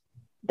loved,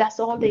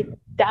 that's all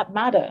that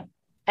matter.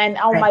 And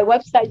on my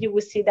website, you will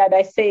see that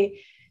I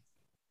say,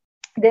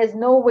 there's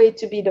no way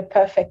to be the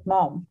perfect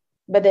mom,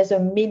 but there's a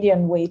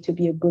million ways to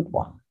be a good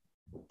one.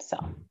 So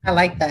I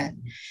like that.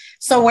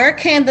 So where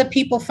can the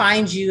people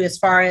find you as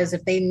far as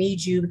if they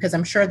need you? Because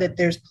I'm sure that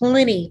there's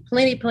plenty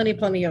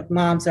of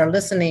moms that are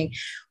listening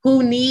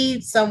who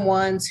need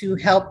someone to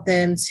help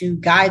them, to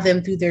guide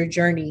them through their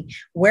journey.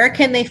 Where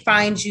can they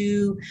find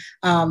you?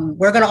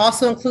 We're going to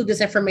also include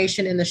this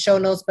information in the show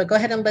notes, but go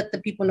ahead and let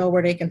the people know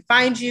where they can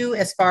find you,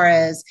 as far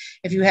as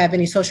if you have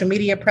any social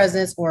media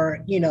presence or,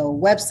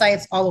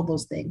 websites, all of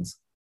those things.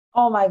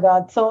 Oh my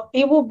God. So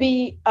it will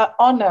be an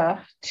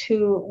honor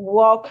to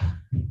walk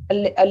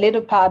a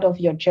little part of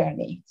your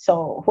journey.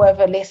 So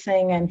whoever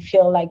listening and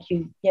feel like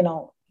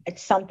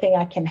it's something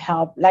I can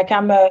help. Like,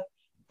 I'm a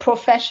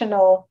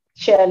professional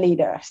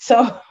cheerleader.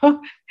 So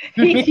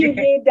if you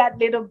need that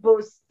little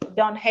boost,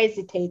 don't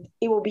hesitate.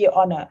 It will be an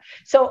honor.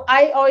 So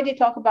I already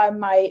talked about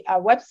my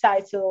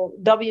website. So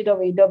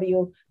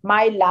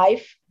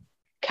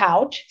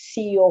www.mylifecouch,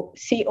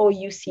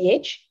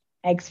 COUCH.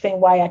 I explain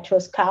why I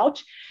chose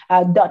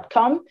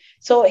couch.com.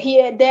 So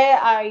there's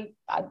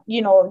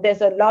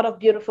a lot of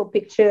beautiful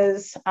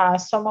pictures,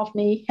 some of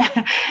me.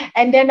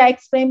 And then I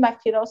explain my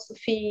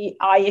philosophy.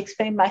 I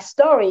explain my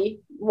story,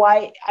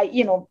 why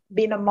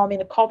being a mom in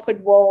the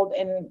corporate world,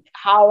 and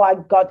how I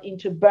got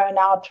into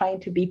burnout, trying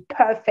to be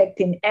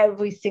perfect in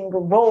every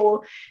single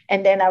role.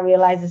 And then I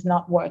realized it's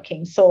not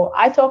working. So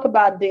I talk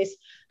about this,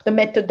 the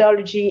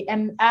methodology,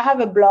 and I have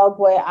a blog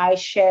where I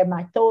share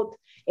my thoughts.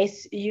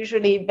 It's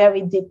usually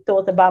very deep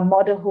thought about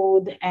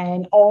motherhood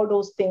and all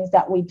those things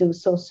that we do.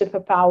 So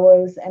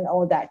superpowers and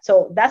all that.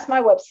 So that's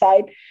my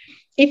website.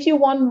 If you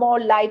want more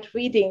light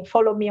reading,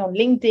 follow me on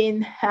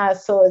LinkedIn.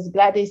 So it's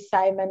Gladys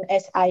Simen,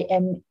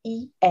 Simen.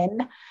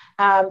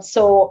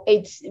 So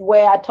it's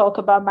where I talk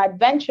about my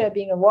adventure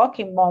being a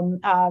working mom.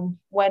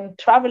 When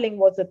traveling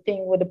was a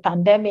thing with the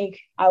pandemic,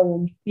 I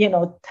will,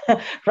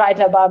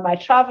 write about my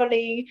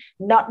traveling,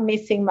 not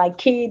missing my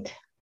kid.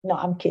 No,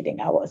 I'm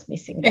kidding. I was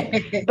missing them,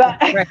 but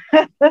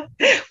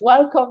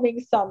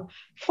welcoming some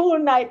full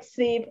night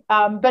sleep.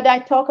 But I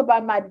talk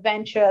about my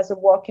adventure as a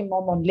working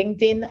mom on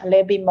LinkedIn a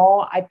little bit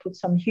more. I put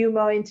some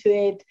humor into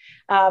it.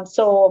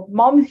 So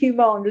Mom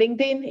Humor on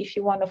LinkedIn, if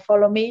you want to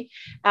follow me.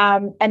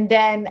 And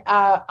then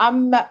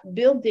I'm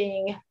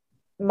building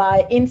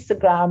my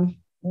Instagram.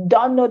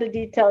 Don't know the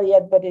detail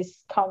yet, but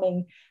it's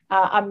coming.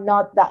 I'm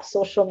not that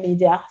social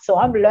media. So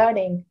I'm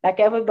learning,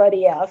 like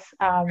everybody else,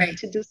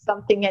 to do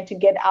something and to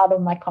get out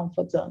of my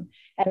comfort zone.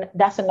 And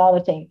that's another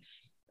thing.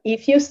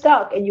 If you're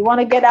stuck and you want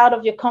to get out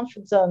of your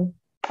comfort zone,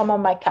 come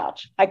on my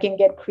couch. I can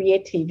get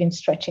creative in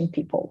stretching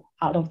people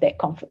out of their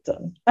comfort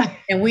zone.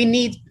 And we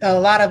need, a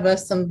lot of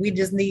us, we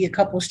just need a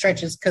couple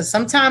stretches, because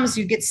sometimes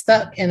you get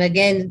stuck. And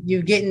again,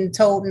 you're getting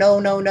told,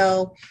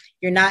 no,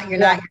 you're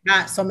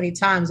not so many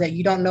times that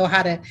you don't know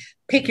how to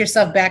pick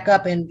yourself back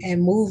up and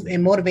move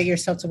and motivate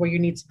yourself to where you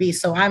need to be.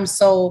 So I'm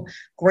so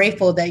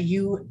grateful that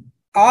you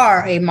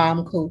are a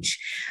mom coach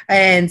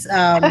and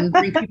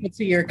bring people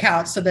to your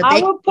couch so that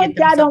I will put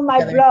that on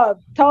my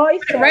blog.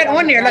 Toys right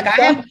on there. Look,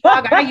 I have a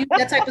blog. I use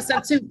that type of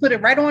stuff too. Put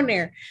it right on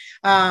there.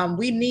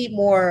 We need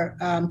more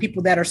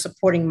people that are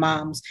supporting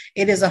moms.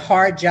 It is a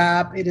hard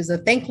job. It is a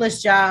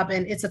thankless job,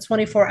 and it's a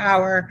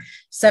 24-hour,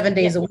 7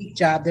 days a week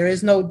job. There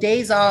is no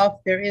days off.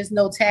 There is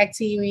no tag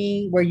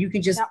teaming where you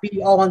can just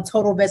be all on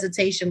total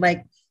visitation.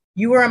 Like,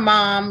 you are a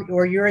mom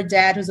or you're a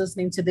dad who's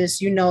listening to this,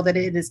 you know that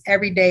it is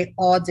every day,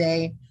 all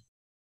day.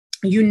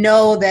 You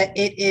know that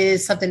it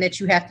is something that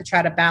you have to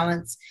try to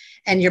balance,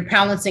 and you're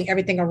balancing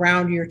everything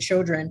around your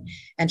children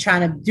and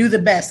trying to do the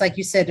best. Like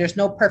you said, there's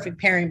no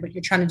perfect parenting, but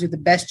you're trying to do the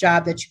best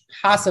job that you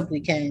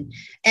possibly can.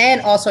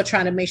 And also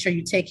trying to make sure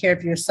you take care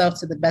of yourself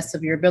to the best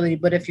of your ability.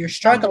 But if you're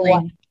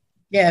struggling,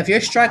 if you're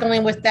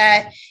struggling with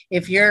that,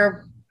 if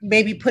you're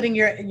maybe putting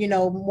your,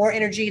 more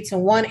energy to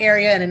one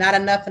area and not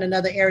enough in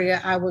another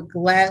area, I would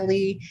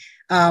gladly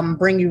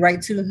bring you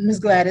right to Ms.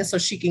 Gladys so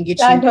she can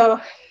get you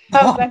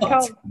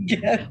Overcome.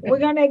 We're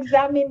going to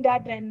examine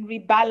that and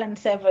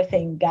rebalance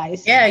everything,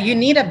 guys. Yeah, you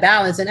need a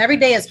balance, and every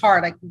day is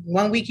hard. Like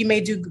one week you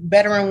may do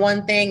better in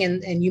one thing,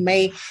 and you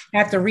may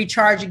have to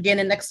recharge again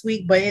the next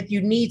week. But if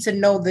you need to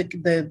know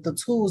the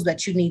tools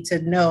that you need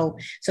to know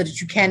so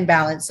that you can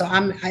balance. So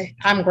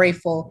I'm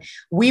grateful.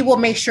 We will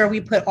make sure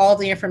we put all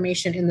the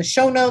information in the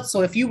show notes.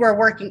 So if you were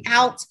working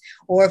out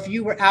or if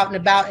you were out and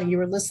about and you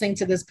were listening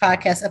to this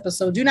podcast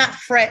episode, do not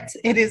fret.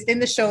 It is in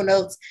the show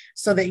notes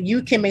so that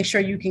you can make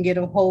sure you can get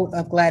a hold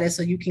of Gladys,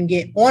 so you can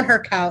get on her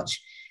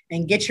couch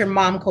and get your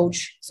mom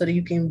coach so that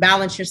you can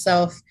balance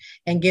yourself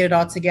and get it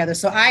all together.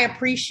 So I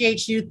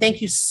appreciate you.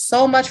 Thank you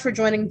so much for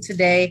joining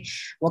today.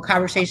 Well,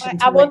 conversation.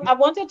 I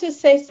wanted to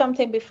say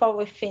something before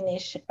we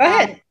finish. Go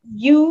ahead.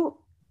 You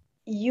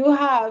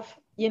have,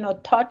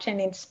 touched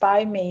and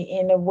inspired me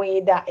in a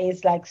way that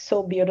is like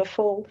so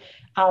beautiful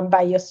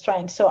by your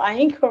strength. So I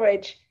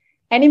encourage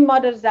any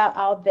mothers that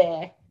are out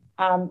there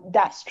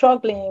that's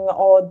struggling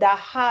or that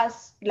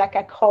has, like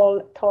I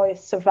call Toy,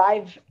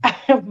 survive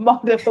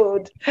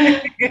motherhood,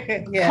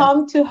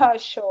 come to her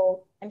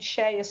show and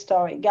share your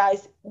story.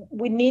 Guys,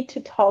 we need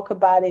to talk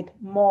about it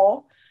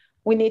more.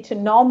 We need to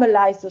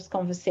normalize those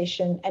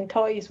conversations. And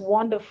Toy is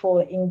wonderful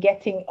in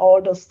getting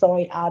all those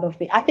stories out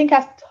of it. I think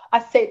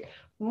I said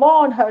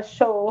more on her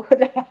show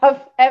than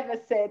I've ever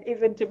said,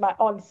 even to my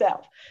own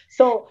self.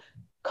 So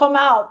come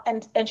out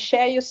and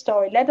share your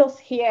story. Let us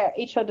hear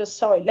each other's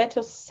story. Let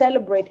us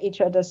celebrate each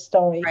other's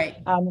story. Right.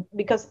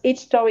 Because each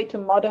story to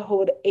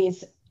motherhood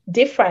is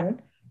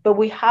different, but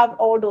we have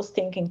all those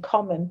things in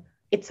common.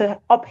 It's an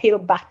uphill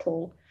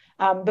battle.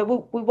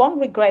 But we won't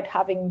regret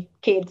having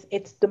kids.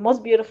 It's the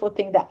most beautiful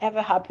thing that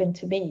ever happened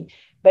to me.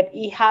 But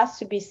it has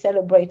to be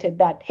celebrated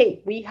that,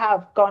 hey, we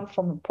have gone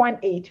from a point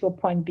A to a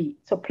point B.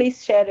 So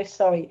please share the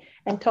story.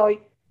 And Toy,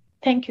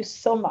 thank you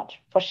so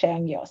much for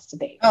sharing yours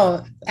today.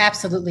 Oh,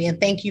 absolutely.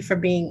 And thank you for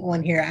being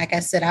on here. Like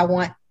I said, I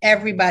want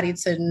everybody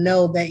to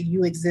know that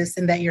you exist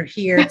and that you're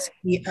here to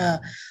be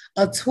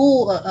a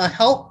tool, a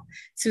help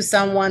to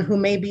someone who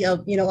may be,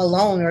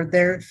 alone, or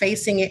they're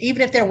facing it.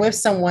 Even if they're with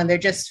someone,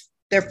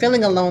 they're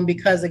feeling alone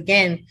because,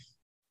 again,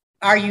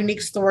 our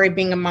unique story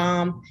being a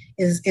mom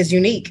is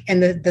unique.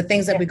 And the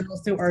things that we go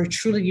through are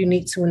truly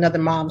unique to another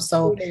mom.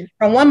 So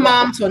from one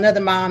mom to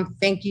another mom,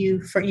 thank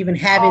you for even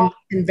having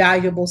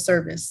invaluable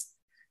service.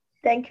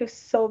 Thank you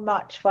so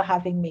much for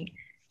having me.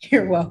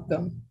 You're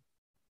welcome.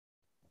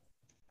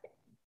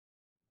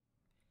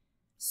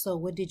 So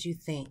what did you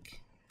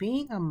think?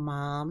 Being a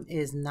mom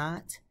is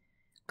not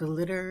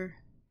glitter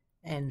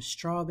and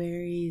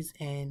strawberries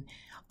and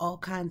all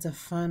kinds of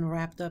fun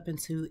wrapped up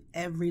into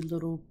every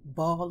little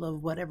ball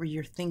of whatever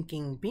you're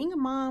thinking. Being a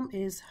mom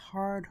is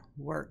hard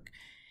work.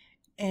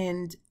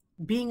 And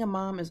being a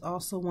mom is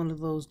also one of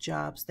those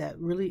jobs that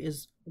really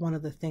is one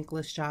of the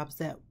thankless jobs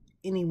that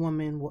any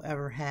woman will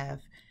ever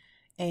have.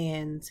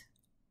 And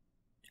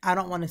I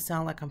don't want to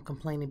sound like I'm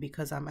complaining,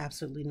 because I'm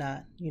absolutely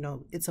not.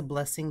 It's a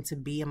blessing to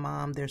be a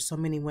mom. There's so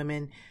many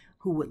women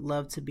who would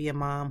love to be a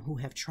mom, who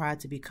have tried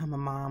to become a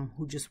mom,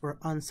 who just were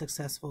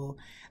unsuccessful.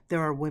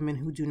 There are women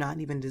who do not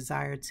even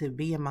desire to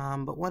be a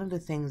mom. But one of the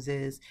things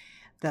is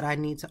that I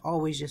need to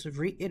always just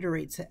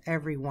reiterate to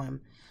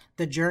everyone,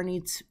 the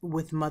journey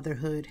with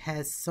motherhood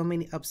has so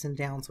many ups and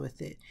downs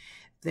with it.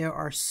 There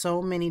are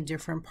so many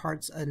different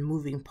parts and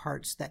moving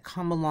parts that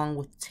come along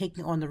with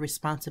taking on the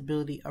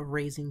responsibility of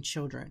raising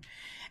children.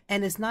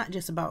 And it's not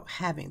just about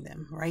having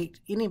them, right?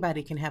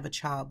 Anybody can have a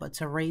child, but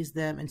to raise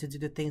them and to do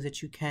the things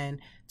that you can,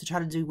 to try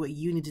to do what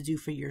you need to do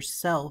for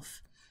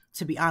yourself,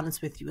 to be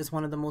honest with you, is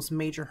one of the most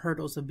major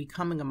hurdles of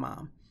becoming a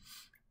mom.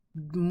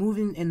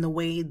 Moving in the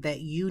way that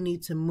you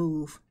need to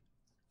move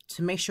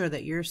to make sure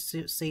that you're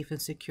safe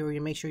and secure, you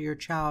make sure your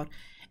child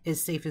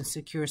is safe and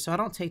secure. So I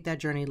don't take that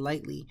journey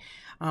lightly.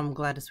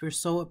 Gladys, we're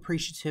so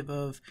appreciative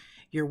of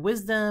your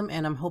wisdom,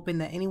 and I'm hoping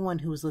that anyone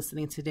who is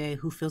listening today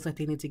who feels like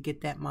they need to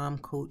get that mom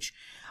coach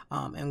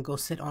and go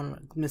sit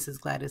on Mrs.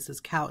 Gladys's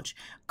couch,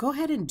 go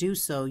ahead and do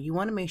so. You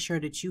want to make sure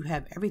that you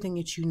have everything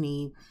that you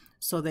need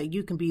so that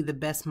you can be the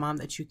best mom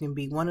that you can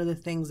be. One of the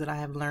things that I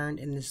have learned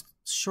in this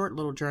short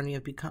little journey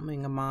of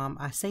becoming a mom,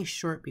 I say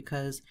short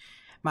because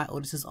my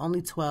oldest is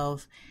only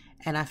 12,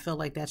 and I feel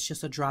like that's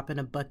just a drop in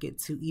a bucket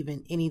to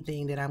even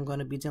anything that I'm going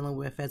to be dealing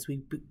with as we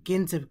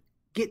begin to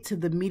get to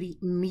the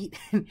meat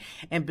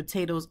and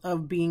potatoes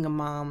of being a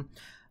mom.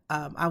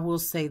 I will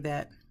say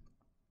that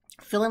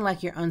feeling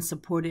like you're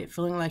unsupported,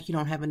 feeling like you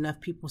don't have enough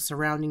people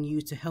surrounding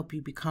you to help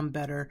you become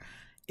better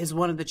is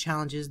one of the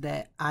challenges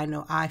that I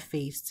know I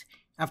faced.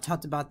 I've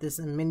talked about this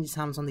many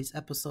times on these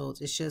episodes.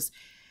 It's just,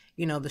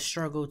 the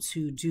struggle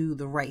to do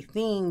the right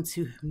thing,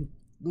 to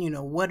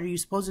what are you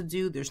supposed to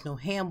do? There's no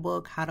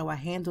handbook. How do I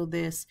handle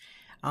this?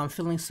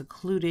 Feeling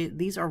secluded.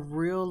 These are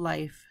real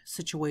life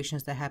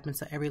situations that happen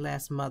to every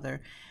last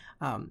mother.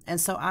 And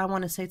so I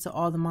want to say to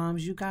all the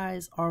moms, you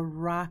guys are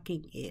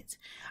rocking it.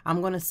 I'm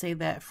going to say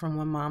that from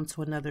one mom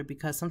to another,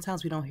 because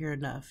sometimes we don't hear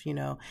enough,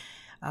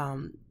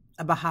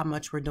 about how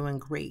much we're doing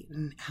great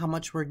and how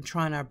much we're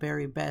trying our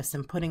very best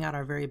and putting out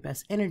our very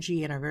best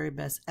energy and our very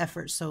best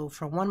effort. So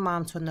from one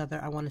mom to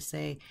another, I want to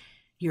say,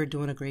 You're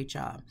doing a great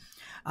job.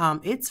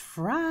 It's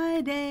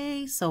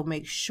Friday, so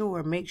make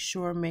sure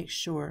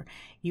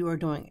you are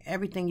doing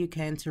everything you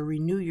can to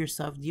renew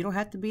yourself. You don't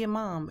have to be a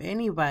mom.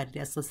 Anybody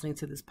that's listening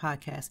to this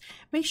podcast,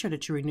 make sure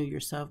that you renew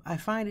yourself. I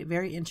find it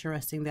very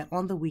interesting that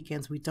on the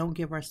weekends, we don't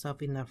give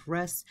ourselves enough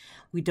rest.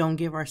 We don't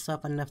give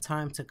ourselves enough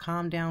time to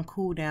calm down,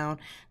 cool down,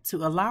 to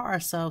allow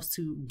ourselves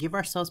to give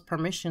ourselves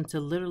permission to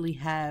literally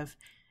have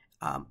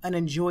an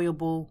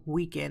enjoyable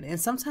weekend.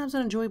 And sometimes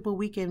an enjoyable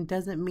weekend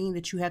doesn't mean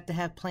that you have to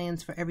have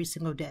plans for every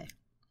single day.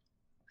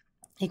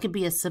 It could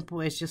be as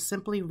simple as just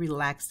simply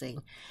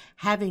relaxing.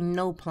 Having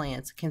no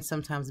plans can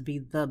sometimes be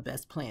the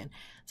best plan.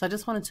 So I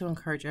just wanted to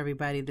encourage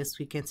everybody this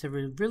weekend to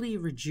really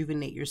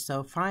rejuvenate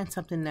yourself. Find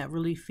something that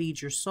really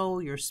feeds your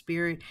soul, your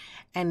spirit,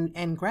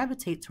 and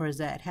gravitate towards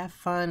that. Have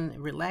fun,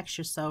 relax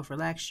yourself,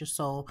 relax your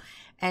soul,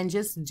 and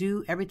just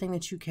do everything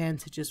that you can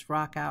to just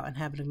rock out and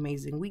have an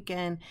amazing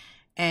weekend.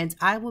 And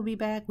I will be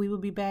back. We will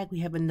be back.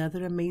 We have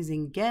another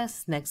amazing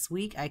guest next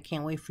week. I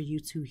can't wait for you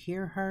to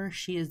hear her.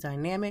 She is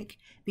dynamic.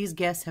 These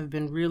guests have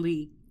been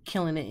really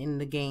killing it in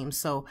the game.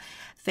 So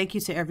thank you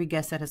to every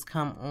guest that has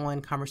come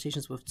on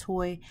Conversations with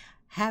Toy.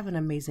 Have an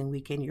amazing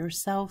weekend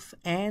yourself.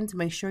 And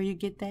make sure you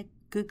get that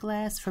good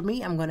glass. For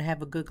me, I'm going to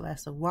have a good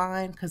glass of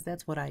wine because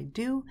that's what I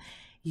do.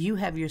 You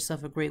have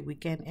yourself a great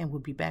weekend, and we'll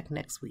be back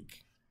next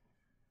week.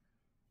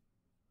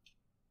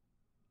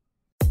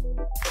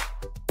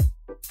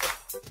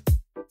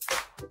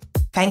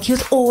 Thank you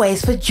as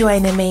always for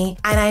joining me,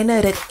 and I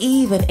know that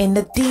even in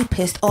the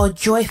deepest or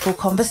joyful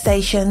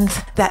conversations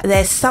that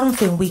there's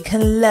something we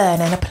can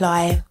learn and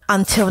apply.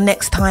 Until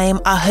next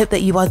time, I hope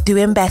that you are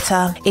doing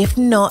better. If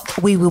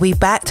not, we will be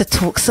back to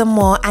talk some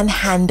more and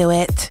handle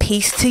it.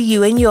 Peace to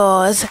you and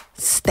yours.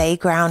 Stay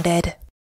grounded.